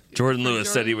 Jordan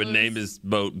Lewis said he would name his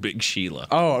boat Big Sheila.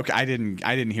 Oh, okay. I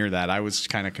didn't hear that. I was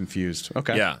kind of confused.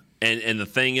 Okay. Yeah, and the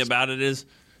thing about it is,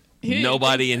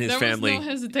 nobody in his family. There was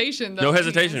no hesitation. Though, no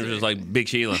hesitation. It was just like Big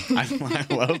Sheila. I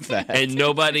love that. And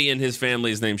nobody in his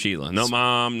family is named Sheila. No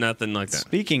mom, nothing like that.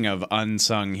 Speaking of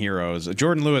unsung heroes,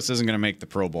 Jordan Lewis isn't going to make the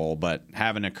Pro Bowl, but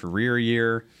having a career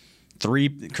year,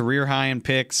 3 career high in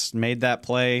picks, made that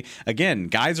play. Again,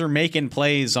 guys are making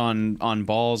plays on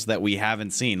balls that we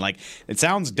haven't seen. Like, it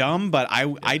sounds dumb, but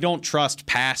I don't trust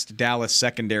past Dallas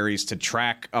secondaries to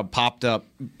track a popped up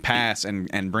pass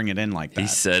and bring it in like that. He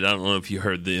said, I don't know if you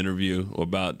heard the interview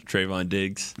about Trayvon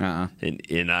Diggs.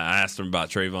 And I asked him about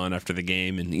Trayvon after the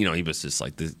game, and he was just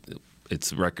like,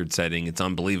 it's record setting. It's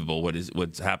unbelievable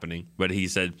what's happening. But he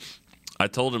said, I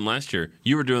told him last year,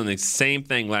 you were doing the same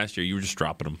thing last year. You were just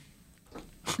dropping them.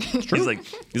 He's like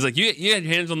you had your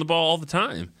hands on the ball all the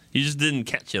time. You just didn't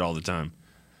catch it all the time.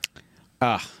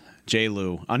 J.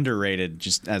 Lou, underrated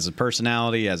just as a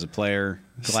personality, as a player.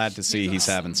 Glad to see he's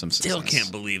having some success. Still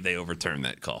can't believe they overturned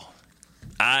that call.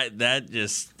 I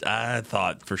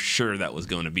thought for sure that was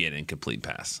going to be an incomplete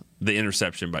pass. The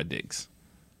interception by Diggs.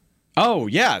 Oh,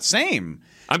 yeah, same.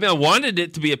 I mean, I wanted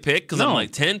it to be a pick because I'm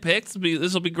like, 10 picks,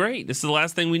 this will be great. This is the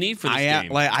last thing we need for this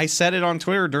game. I said it on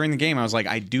Twitter during the game. I was like,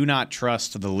 I do not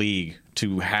trust the league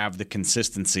to have the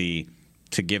consistency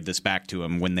to give this back to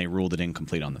him when they ruled it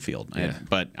incomplete on the field. Yeah.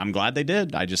 But I'm glad they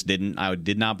did. I just didn't. I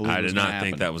did not believe it was going to happen. I did not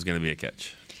think that was going to be a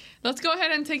catch. Let's go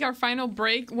ahead and take our final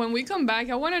break. When we come back,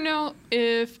 I want to know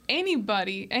if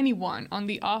anyone on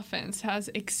the offense has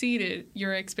exceeded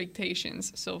your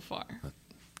expectations so far.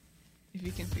 If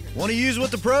you can figure it out. Want to use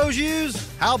what the pros use?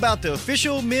 How about the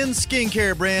official men's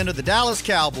skincare brand of the Dallas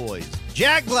Cowboys,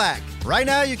 Jack Black? Right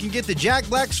now, you can get the Jack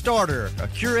Black Starter, a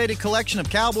curated collection of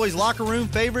Cowboys locker room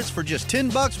favorites for just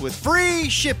 $10 with free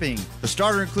shipping. The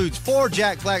starter includes 4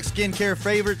 Jack Black skincare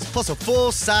favorites, plus a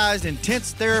full-sized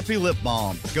intense therapy lip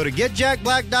balm. Go to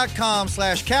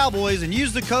getjackblack.com/Cowboys and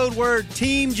use the code word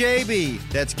TEAMJB.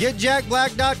 That's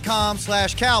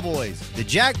getjackblack.com/Cowboys. The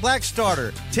Jack Black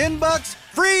Starter, $10,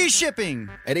 free shipping.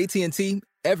 At AT&T,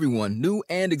 everyone, new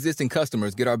and existing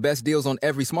customers, get our best deals on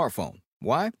every smartphone.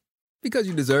 Why? Because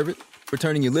you deserve it. For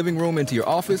turning your living room into your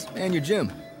office and your gym.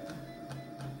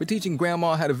 For teaching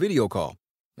grandma how to video call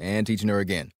and teaching her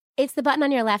again. It's the button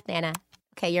on your left, Nana.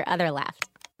 Okay, your other left.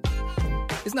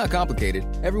 It's not complicated.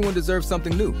 Everyone deserves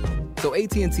something new. So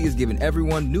AT&T is giving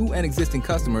everyone, new and existing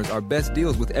customers, our best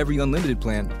deals with every unlimited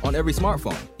plan on every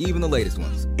smartphone, even the latest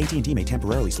ones. AT&T may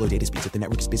temporarily slow data speeds if the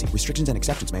network is busy. Restrictions and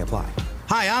exceptions may apply.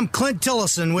 Hi, I'm Clint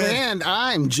Tillison with... And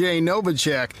I'm Jay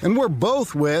Novacek, and we're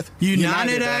both with...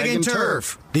 United Ag and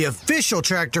Turf, the official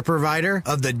tractor provider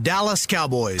of the Dallas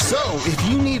Cowboys. So, if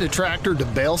you need a tractor to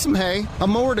bale some hay, a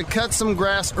mower to cut some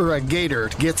grass, or a gator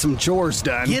to get some chores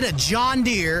done... Get a John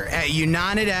Deere at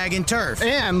United Ag and Turf.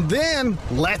 And then,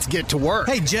 let's get to work.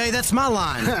 Hey, Jay, that's my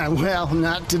line. Well,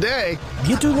 not today.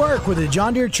 Get to work with a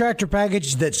John Deere tractor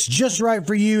package that's just right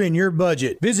for you and your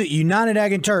budget. Visit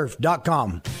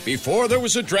UnitedAgAndTurf.com. Before there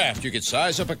was a draft, you could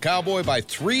size up a cowboy by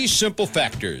 3 simple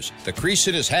factors: the crease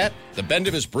in his hat, the bend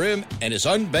of his brim, and his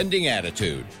unbending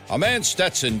attitude. A man's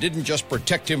Stetson didn't just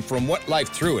protect him from what life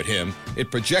threw at him,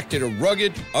 it projected a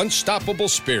rugged, unstoppable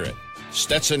spirit.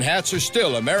 Stetson hats are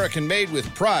still American-made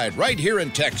with pride right here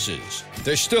in Texas.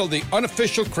 They're still the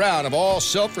unofficial crown of all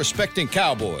self-respecting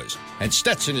cowboys, and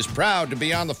Stetson is proud to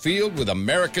be on the field with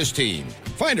America's team.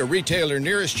 Find a retailer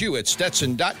nearest you at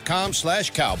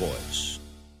Stetson.com/Cowboys.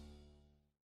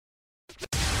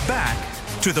 Back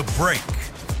to the break.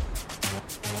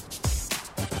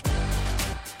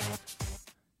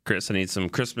 Chris, I need some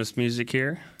Christmas music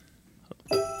here.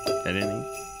 At any?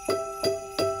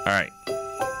 All right.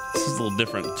 This is a little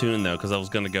different tune, though, because I was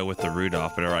going to go with the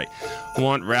Rudolph, but all right.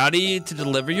 Want Rowdy to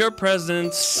deliver your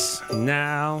presents.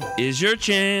 Now is your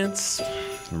chance.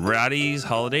 Rowdy's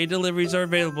holiday deliveries are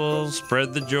available.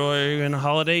 Spread the joy in a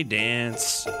holiday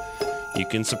dance. You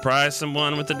can surprise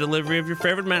someone with the delivery of your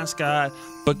favorite mascot.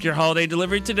 Book your holiday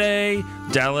delivery today.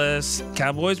 Dallas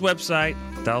Cowboys website,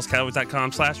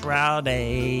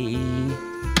 DallasCowboys.com/Rowdy.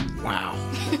 Wow.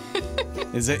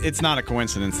 It's not a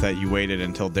coincidence that you waited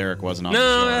until Derek wasn't on the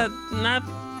show.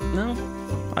 No.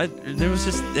 There was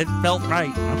just, it felt right.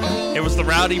 Okay. It was the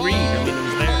Rowdy Reed. I mean,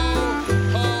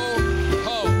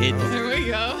 it was there. There we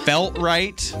go. Felt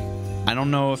right. I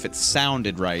don't know if it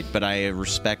sounded right, but I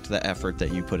respect the effort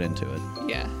that you put into it.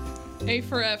 Yeah. A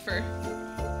for effort.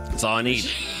 That's all I need.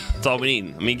 That's all we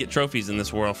need. I mean, get trophies in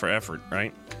this world for effort,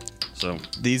 right? So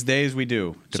these days we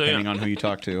do, depending on who you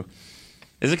talk to.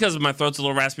 Is it because my throat's a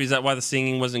little raspy? Is that why the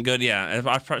singing wasn't good? Yeah,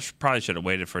 I probably should have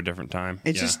waited for a different time.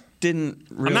 It's just didn't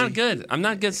really. I'm not good. I'm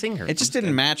not a good singer. It just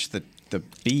didn't match the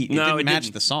beat. No, it it didn't match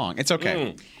didn't. the song. It's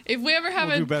okay. If we ever have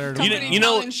We'll do a better company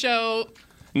tomorrow. talent show,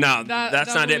 No, That-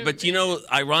 that's that not it. would've-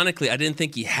 But ironically, I didn't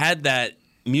think he had that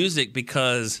music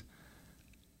because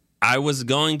I was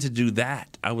going to do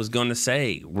that. I was going to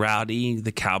say Rowdy,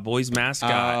 the Cowboys mascot.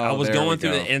 I was there going we through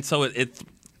go. it, and so it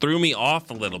threw me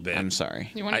off a little bit. I'm sorry.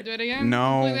 you want to do it again?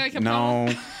 No, Completely like a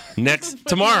no. Next Put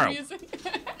tomorrow. more music.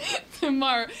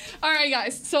 Tomorrow. All right,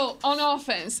 guys. So on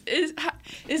offense, is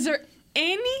there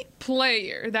any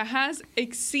player that has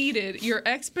exceeded your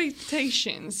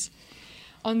expectations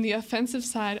on the offensive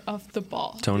side of the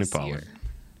ball? Tony this Pollard. year?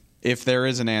 If there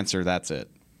is an answer, that's it.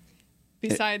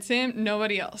 Besides him,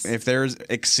 nobody else. If there's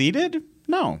exceeded,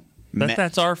 no.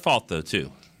 That's our fault though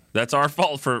too. That's our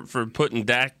fault for putting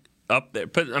Dak up there.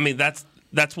 But I mean that's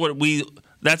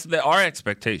our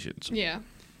expectations. Yeah.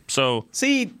 So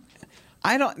see,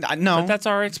 I don't no. But that's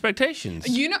our expectations.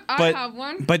 You know, I have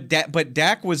one. But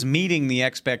Dak was meeting the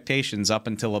expectations up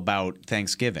until about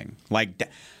Thanksgiving. Like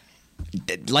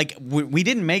we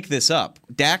didn't make this up.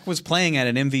 Dak was playing at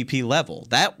an MVP level.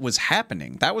 That was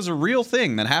happening. That was a real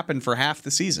thing that happened for half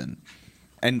the season.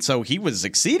 And so he was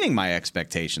exceeding my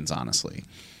expectations, honestly.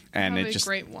 And Have it a just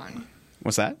great one.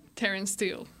 What's that? Terrence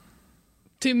Steele.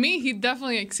 To me, he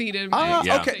definitely exceeded my Okay,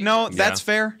 expectations. no, that's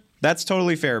fair. That's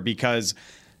totally fair because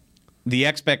the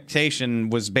expectation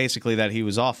was basically that he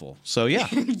was awful. So yeah,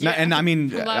 No, and I mean,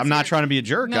 From last I'm not year. trying to be a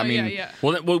jerk. No, I mean, yeah.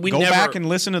 Well, we go never, back and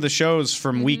listen to the shows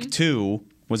from week 2.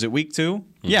 Was it week 2?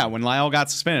 Yeah, when Lyle got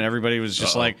suspended, everybody was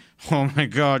just like, "Oh my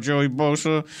God, Joey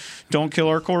Bosa, don't kill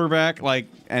our quarterback!" Like,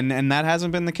 and that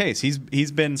hasn't been the case.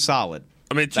 He's been solid.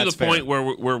 I mean, to That's the point fair.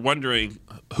 where we're wondering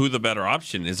who the better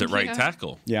option is at right Yeah.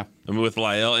 tackle. Yeah. I mean, with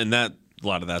Lyle, and that a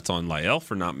lot of that's on Lyle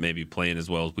for not maybe playing as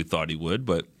well as we thought he would.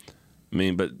 But I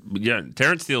mean, but yeah,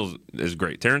 Terrence Steele is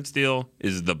great. Terrence Steele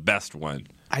is the best one.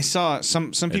 I saw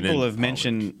some people then have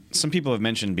mentioned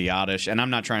Biotish, and I'm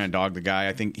not trying to dog the guy.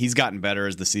 I think he's gotten better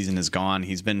as the season has gone.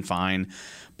 He's been fine,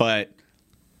 but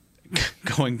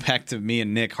going back to me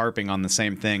and Nick harping on the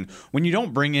same thing, when you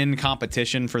don't bring in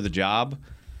competition for the job,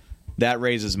 that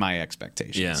raises my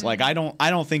expectations. Yeah. Like I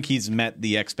don't think he's met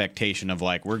the expectation of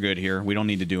like we're good here. We don't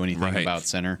need to do anything Right. about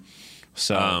center.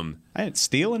 So I had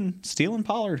Steele and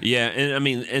Pollard. Yeah, and I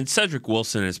mean, and Cedric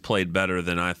Wilson has played better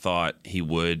than I thought he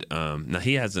would. Now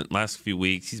he hasn't. Last few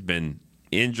weeks, he's been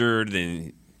injured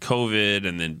and COVID,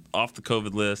 and then off the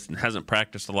COVID list, and hasn't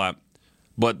practiced a lot.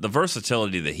 But the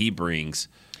versatility that he brings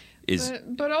is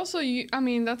But also,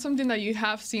 that's something that you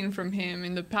have seen from him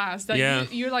in the past. That Yeah.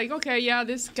 you're like, okay, yeah,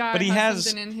 this guy But has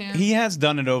something in him. he has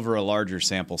done it over a larger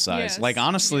sample size. Yes. Like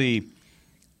honestly,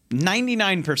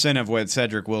 99% of what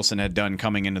Cedric Wilson had done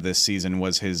coming into this season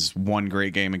was his one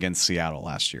great game against Seattle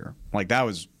last year. Like that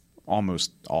was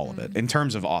almost all of it in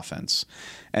terms of offense.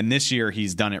 And this year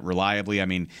he's done it reliably. I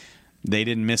mean, they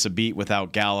didn't miss a beat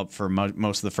without Gallup for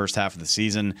most of the first half of the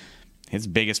season. His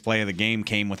biggest play of the game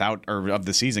came without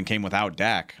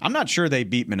Dak. I'm not sure they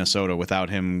beat Minnesota without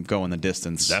him going the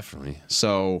distance. definitely.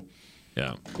 So,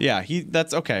 yeah.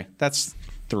 That's okay. That's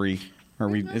 3.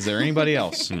 Is there anybody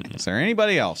else? Is there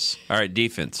anybody else? All right,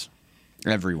 defense.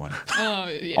 Everyone. Oh,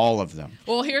 yeah. All of them.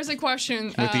 Well, here's a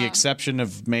question. With the exception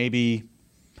of maybe.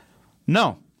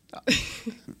 No.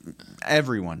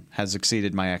 Everyone has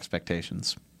exceeded my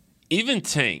expectations. Even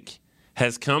Tank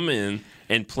has come in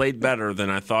and played better than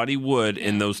I thought he would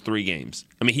in those 3 games.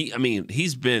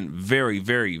 He's been very,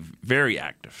 very, very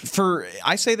active.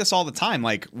 I say this all the time.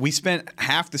 Like we spent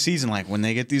half the season like when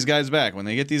they get these guys back,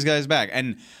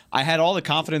 and I had all the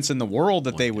confidence in the world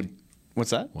that they would.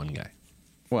 What's that? One guy.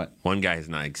 What? One guy has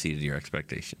not exceeded your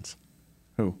expectations.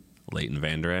 Who? Leighton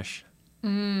Vander Esch.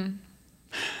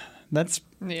 That's.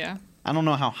 Yeah. I don't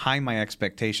know how high my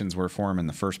expectations were for him in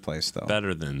the first place, though.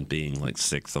 Better than being like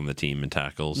 6th on the team in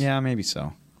tackles. Yeah, maybe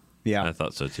so. Yeah, I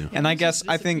thought so too. And I guess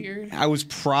I think I was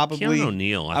probably Keanu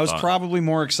O'Neal, I was thought. probably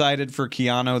more excited for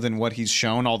Keanu than what he's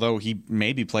shown, although he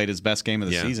maybe played his best game of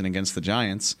the season against the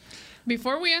Giants.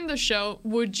 Before we end the show,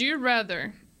 would you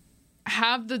rather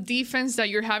have the defense that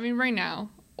you're having right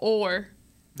now or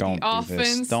Don't the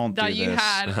offense that you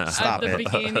had Stop at the it.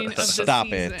 beginning of the Stop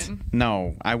season? it.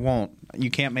 No, I won't. You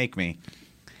can't make me.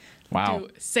 Wow.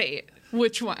 Say it.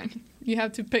 Which one? You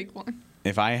have to pick one.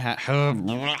 If I have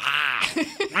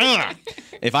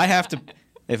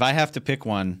to pick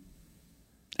one,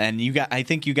 and I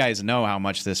think you guys know how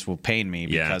much this will pain me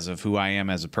because of who I am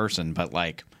as a person, but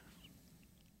like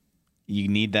you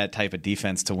need that type of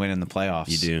defense to win in the playoffs.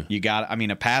 You do. You got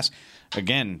a pass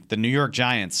again, the New York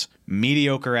Giants,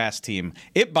 mediocre ass team.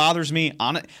 It bothers me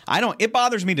it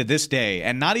bothers me to this day,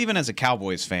 and not even as a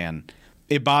Cowboys fan.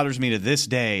 it bothers me to this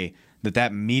day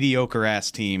that mediocre ass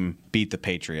team beat the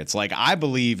Patriots. Like, I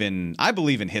believe in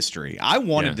history. I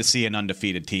wanted to see an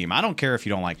undefeated team. I don't care if you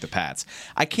don't like the Pats.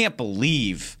 I can't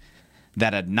believe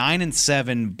that a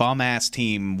 9-7 bum ass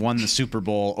team won the Super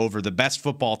Bowl over the best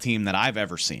football team that I've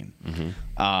ever seen.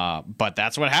 But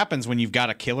that's what happens when you've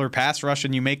got a killer pass rush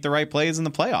and you make the right plays in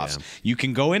the playoffs. Yeah. You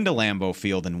can go into Lambeau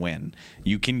Field and win.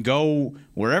 You can go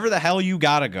wherever the hell you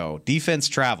gotta go. Defense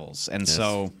travels, and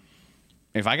so.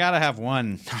 If I got to have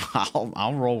one,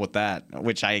 I'll roll with that,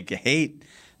 which I hate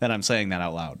that I'm saying that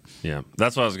out loud. Yeah,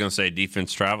 that's what I was going to say.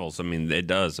 Defense travels. I mean, it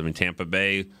does. I mean, Tampa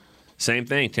Bay, same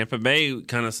thing. Tampa Bay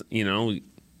kind of, they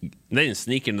didn't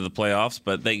sneak into the playoffs,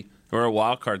 but they were a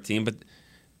wild card team. But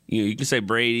you can say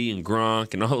Brady and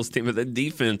Gronk and all those teams, but the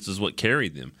defense is what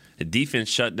carried them. The defense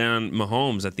shut down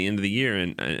Mahomes at the end of the year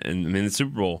and in the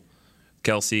Super Bowl.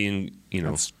 Kelsey and,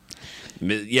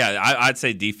 Yeah, I'd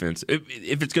say defense.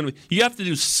 If it's going to be, you have to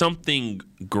do something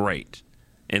great,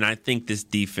 and I think this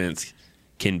defense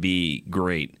can be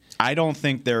great. I don't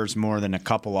think there's more than a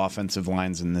couple offensive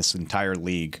lines in this entire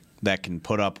league that can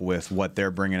put up with what they're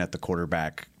bringing at the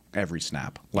quarterback every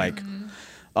snap. Like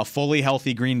a fully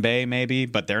healthy Green Bay, maybe,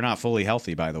 but they're not fully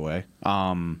healthy, by the way.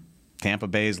 Tampa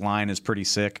Bay's line is pretty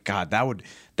sick. God,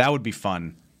 that would be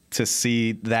fun to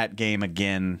see that game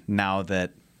again. Now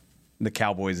that the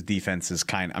Cowboys' defense is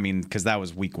because that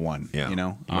was week 1,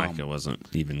 Micah wasn't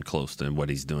even close to what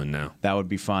he's doing now. That would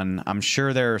be fun. I'm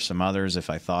sure there are some others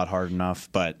if I thought hard enough,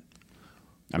 but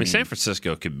I mean, San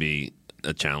Francisco could be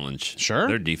a challenge. Sure.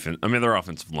 Their defense, their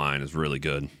offensive line is really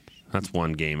good. That's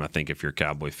one game I think if you're a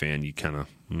Cowboy fan, you kind of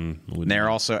they're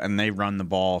also, and they run the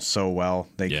ball so well.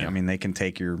 They can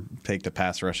take the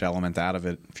pass rush element out of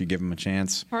it if you give them a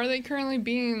chance. Are they currently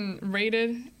being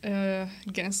rated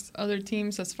against other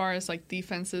teams as far as like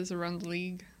defenses around the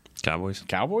league?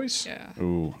 Cowboys? Yeah.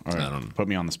 Ooh, all right. Put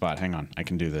me on the spot. Hang on, I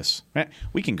can do this.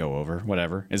 We can go over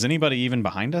whatever. Is anybody even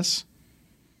behind us?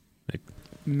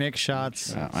 Mix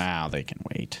shots. Wow, they can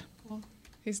wait.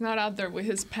 He's not out there with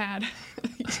his pad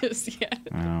just yet.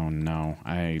 Oh no,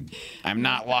 I'm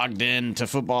not logged in to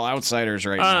Football Outsiders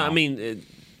right now.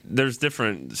 There's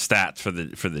different stats for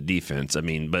the defense.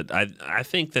 But I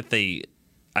think that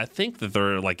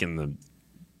they're like in the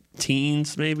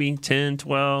teens, maybe 10,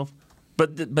 12.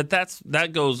 But that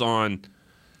goes on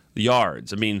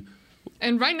yards.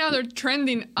 And right now they're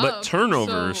trending up. But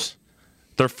turnovers.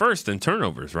 They're first in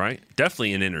turnovers, right?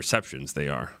 Definitely in interceptions, they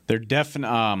are. They're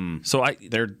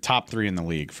they're top 3 in the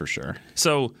league for sure.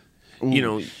 So,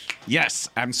 yes,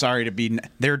 I'm sorry to be.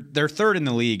 They're third in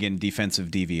the league in defensive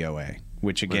DVOA,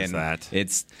 which again,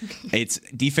 it's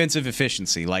defensive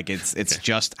efficiency. Like it's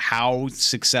just how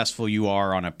successful you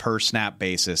are on a per snap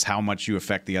basis, how much you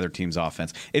affect the other team's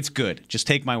offense. It's good. Just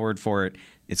take my word for it.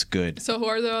 It's good. So who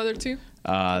are the other two?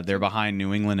 They're behind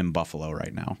New England and Buffalo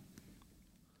right now.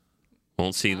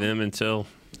 Won't see them until.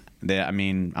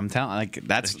 I'm telling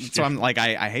that's so I'm like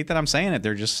I hate that I'm saying it.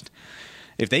 They're just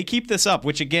if they keep this up,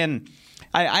 which again,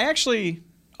 I actually,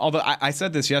 although I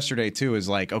said this yesterday too, is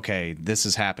like okay, this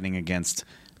is happening against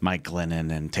Mike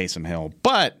Glennon and Taysom Hill,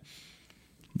 but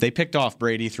they picked off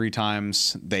Brady 3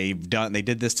 times. They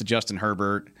did this to Justin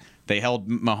Herbert. They held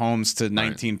Mahomes to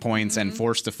 19 points and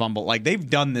forced a fumble. Like, they've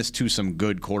done this to some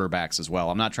good quarterbacks as well.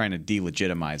 I'm not trying to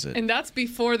delegitimize it. And that's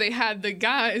before they had the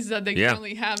guys that they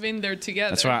currently have in there together.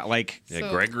 That's right.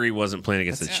 Gregory wasn't playing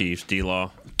against the Chiefs.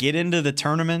 D-Law. Get into the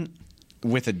tournament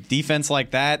with a defense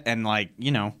like that, and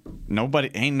nobody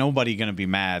going to be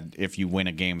mad if you win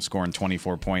a game scoring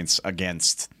 24 points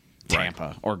against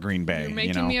Tampa or Green Bay. You're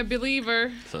making me a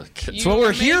believer. That's what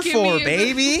we're here for,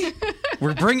 baby.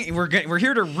 We're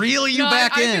here to reel you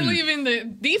back in. I believe in the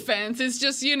defense. It's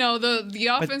just the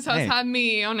offense has had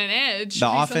me on an edge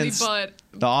recently,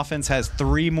 the offense has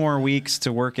 3 more weeks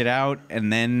to work it out,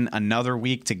 and then another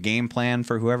week to game plan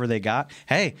for whoever they got.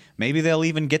 Hey, maybe they'll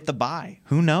even get the bye.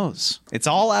 Who knows? It's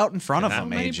all out in front of them.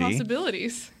 Many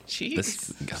possibilities. Jeez.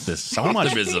 This so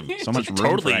much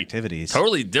room for activities.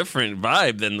 Totally different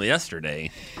vibe than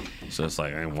yesterday. So it's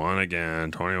like, I won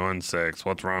again, 21-6.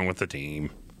 What's wrong with the team?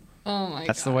 Oh, my God.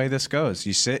 That's the way this goes.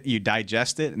 You sit, you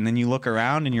digest it, and then you look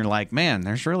around and you're like, man,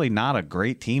 there's really not a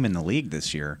great team in the league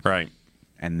this year. Right.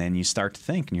 And then you start to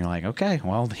think, and you're like, okay,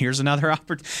 well, here's another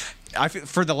opportunity.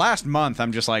 For the last month,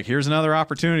 I'm just like, here's another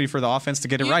opportunity for the offense to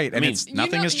get it right. And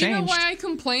nothing has changed. You know why I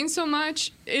complain so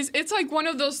much? It's like one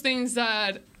of those things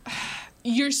that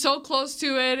you're so close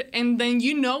to it, and then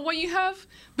you know what you have,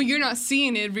 but you're not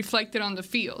seeing it reflected on the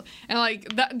field. And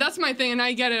that's my thing, and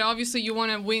I get it. Obviously, you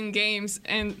want to win games,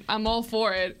 and I'm all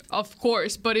for it, of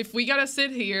course. But if we got to sit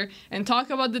here and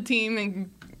talk about the team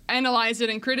and analyze it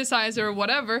and criticize it or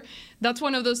whatever. That's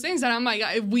one of those things that I'm like,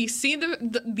 we see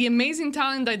the amazing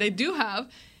talent that they do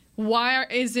have. Why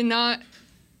is it not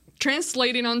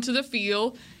translating onto the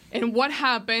field? And what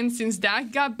happened since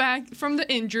Dak got back from the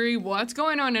injury? What's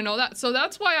going on and all that? So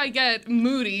that's why I get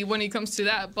moody when it comes to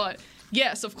that. But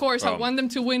yes, of course, I want them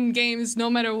to win games no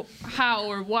matter how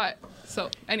or what. So,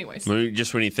 anyways.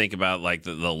 Just when you think about like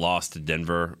the loss to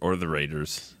Denver or the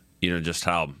Raiders, just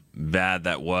how bad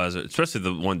that was, especially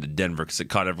the one to Denver because it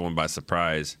caught everyone by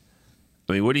surprise.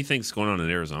 I mean, what do you think is going on in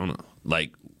Arizona?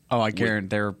 Like, I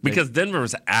guarantee because Denver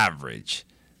was average,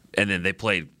 and then they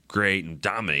played great and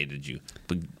dominated you.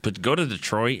 But go to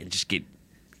Detroit and just get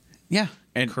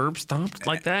and curb stomped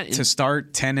like that to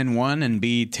start 10-1 and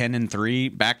be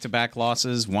 10-3, back-to-back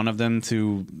losses, one of them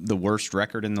to the worst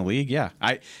record in the league. Yeah,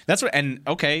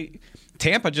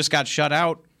 Tampa just got shut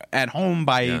out at home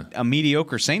by a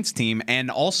mediocre Saints team, and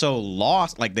also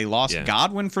lost. Like they lost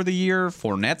Godwin for the year.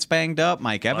 Fournette's banged up.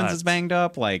 Mike Evans is banged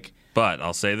up. But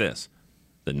I'll say this: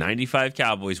 the '95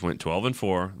 Cowboys went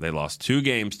 12-4. They lost 2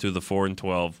 games to the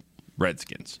 4-12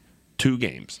 Redskins. 2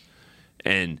 games,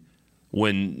 and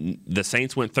when the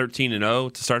Saints went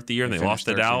 13-0 to start the year, and they lost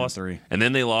to Dallas, and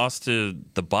then they lost to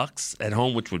the Bucs at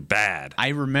home, which was bad. I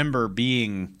remember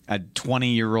being a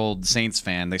 20-year-old Saints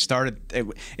fan. They started.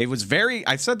 It was very.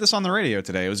 I said this on the radio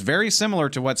today. It was very similar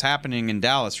to what's happening in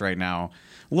Dallas right now.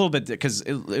 A little bit because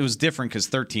it was different because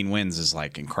 13 wins is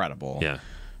like incredible. Yeah.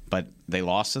 But they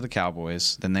lost to the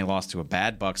Cowboys. Then they lost to a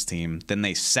bad Bucs team. Then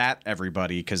they sat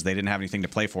everybody because they didn't have anything to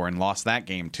play for and lost that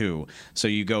game too. So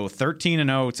you go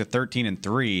 13-0 to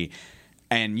 13-3,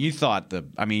 and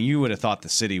you would have thought the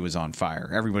city was on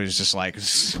fire. Everybody was just like,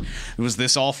 was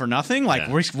this all for nothing? Like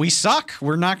we suck.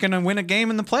 We're not going to win a game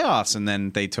in the playoffs. And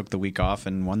then they took the week off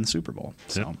and won the Super Bowl.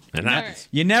 So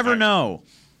you never know.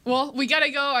 Well, we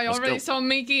gotta go. I already saw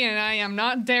Mickey, and I am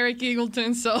not Derek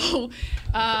Eagleton, so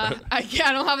I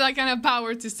don't have that kind of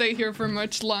power to stay here for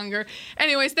much longer.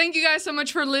 Anyways, thank you guys so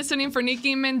much for listening. For Nick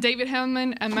Eatman, David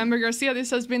Hellman, and Member Garcia,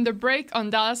 this has been The Break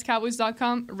on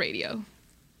DallasCowboys.com radio.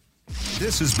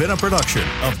 This has been a production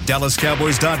of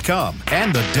DallasCowboys.com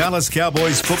and the Dallas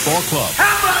Cowboys Football Club.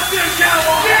 How about this,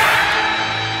 Cowboys? Yeah!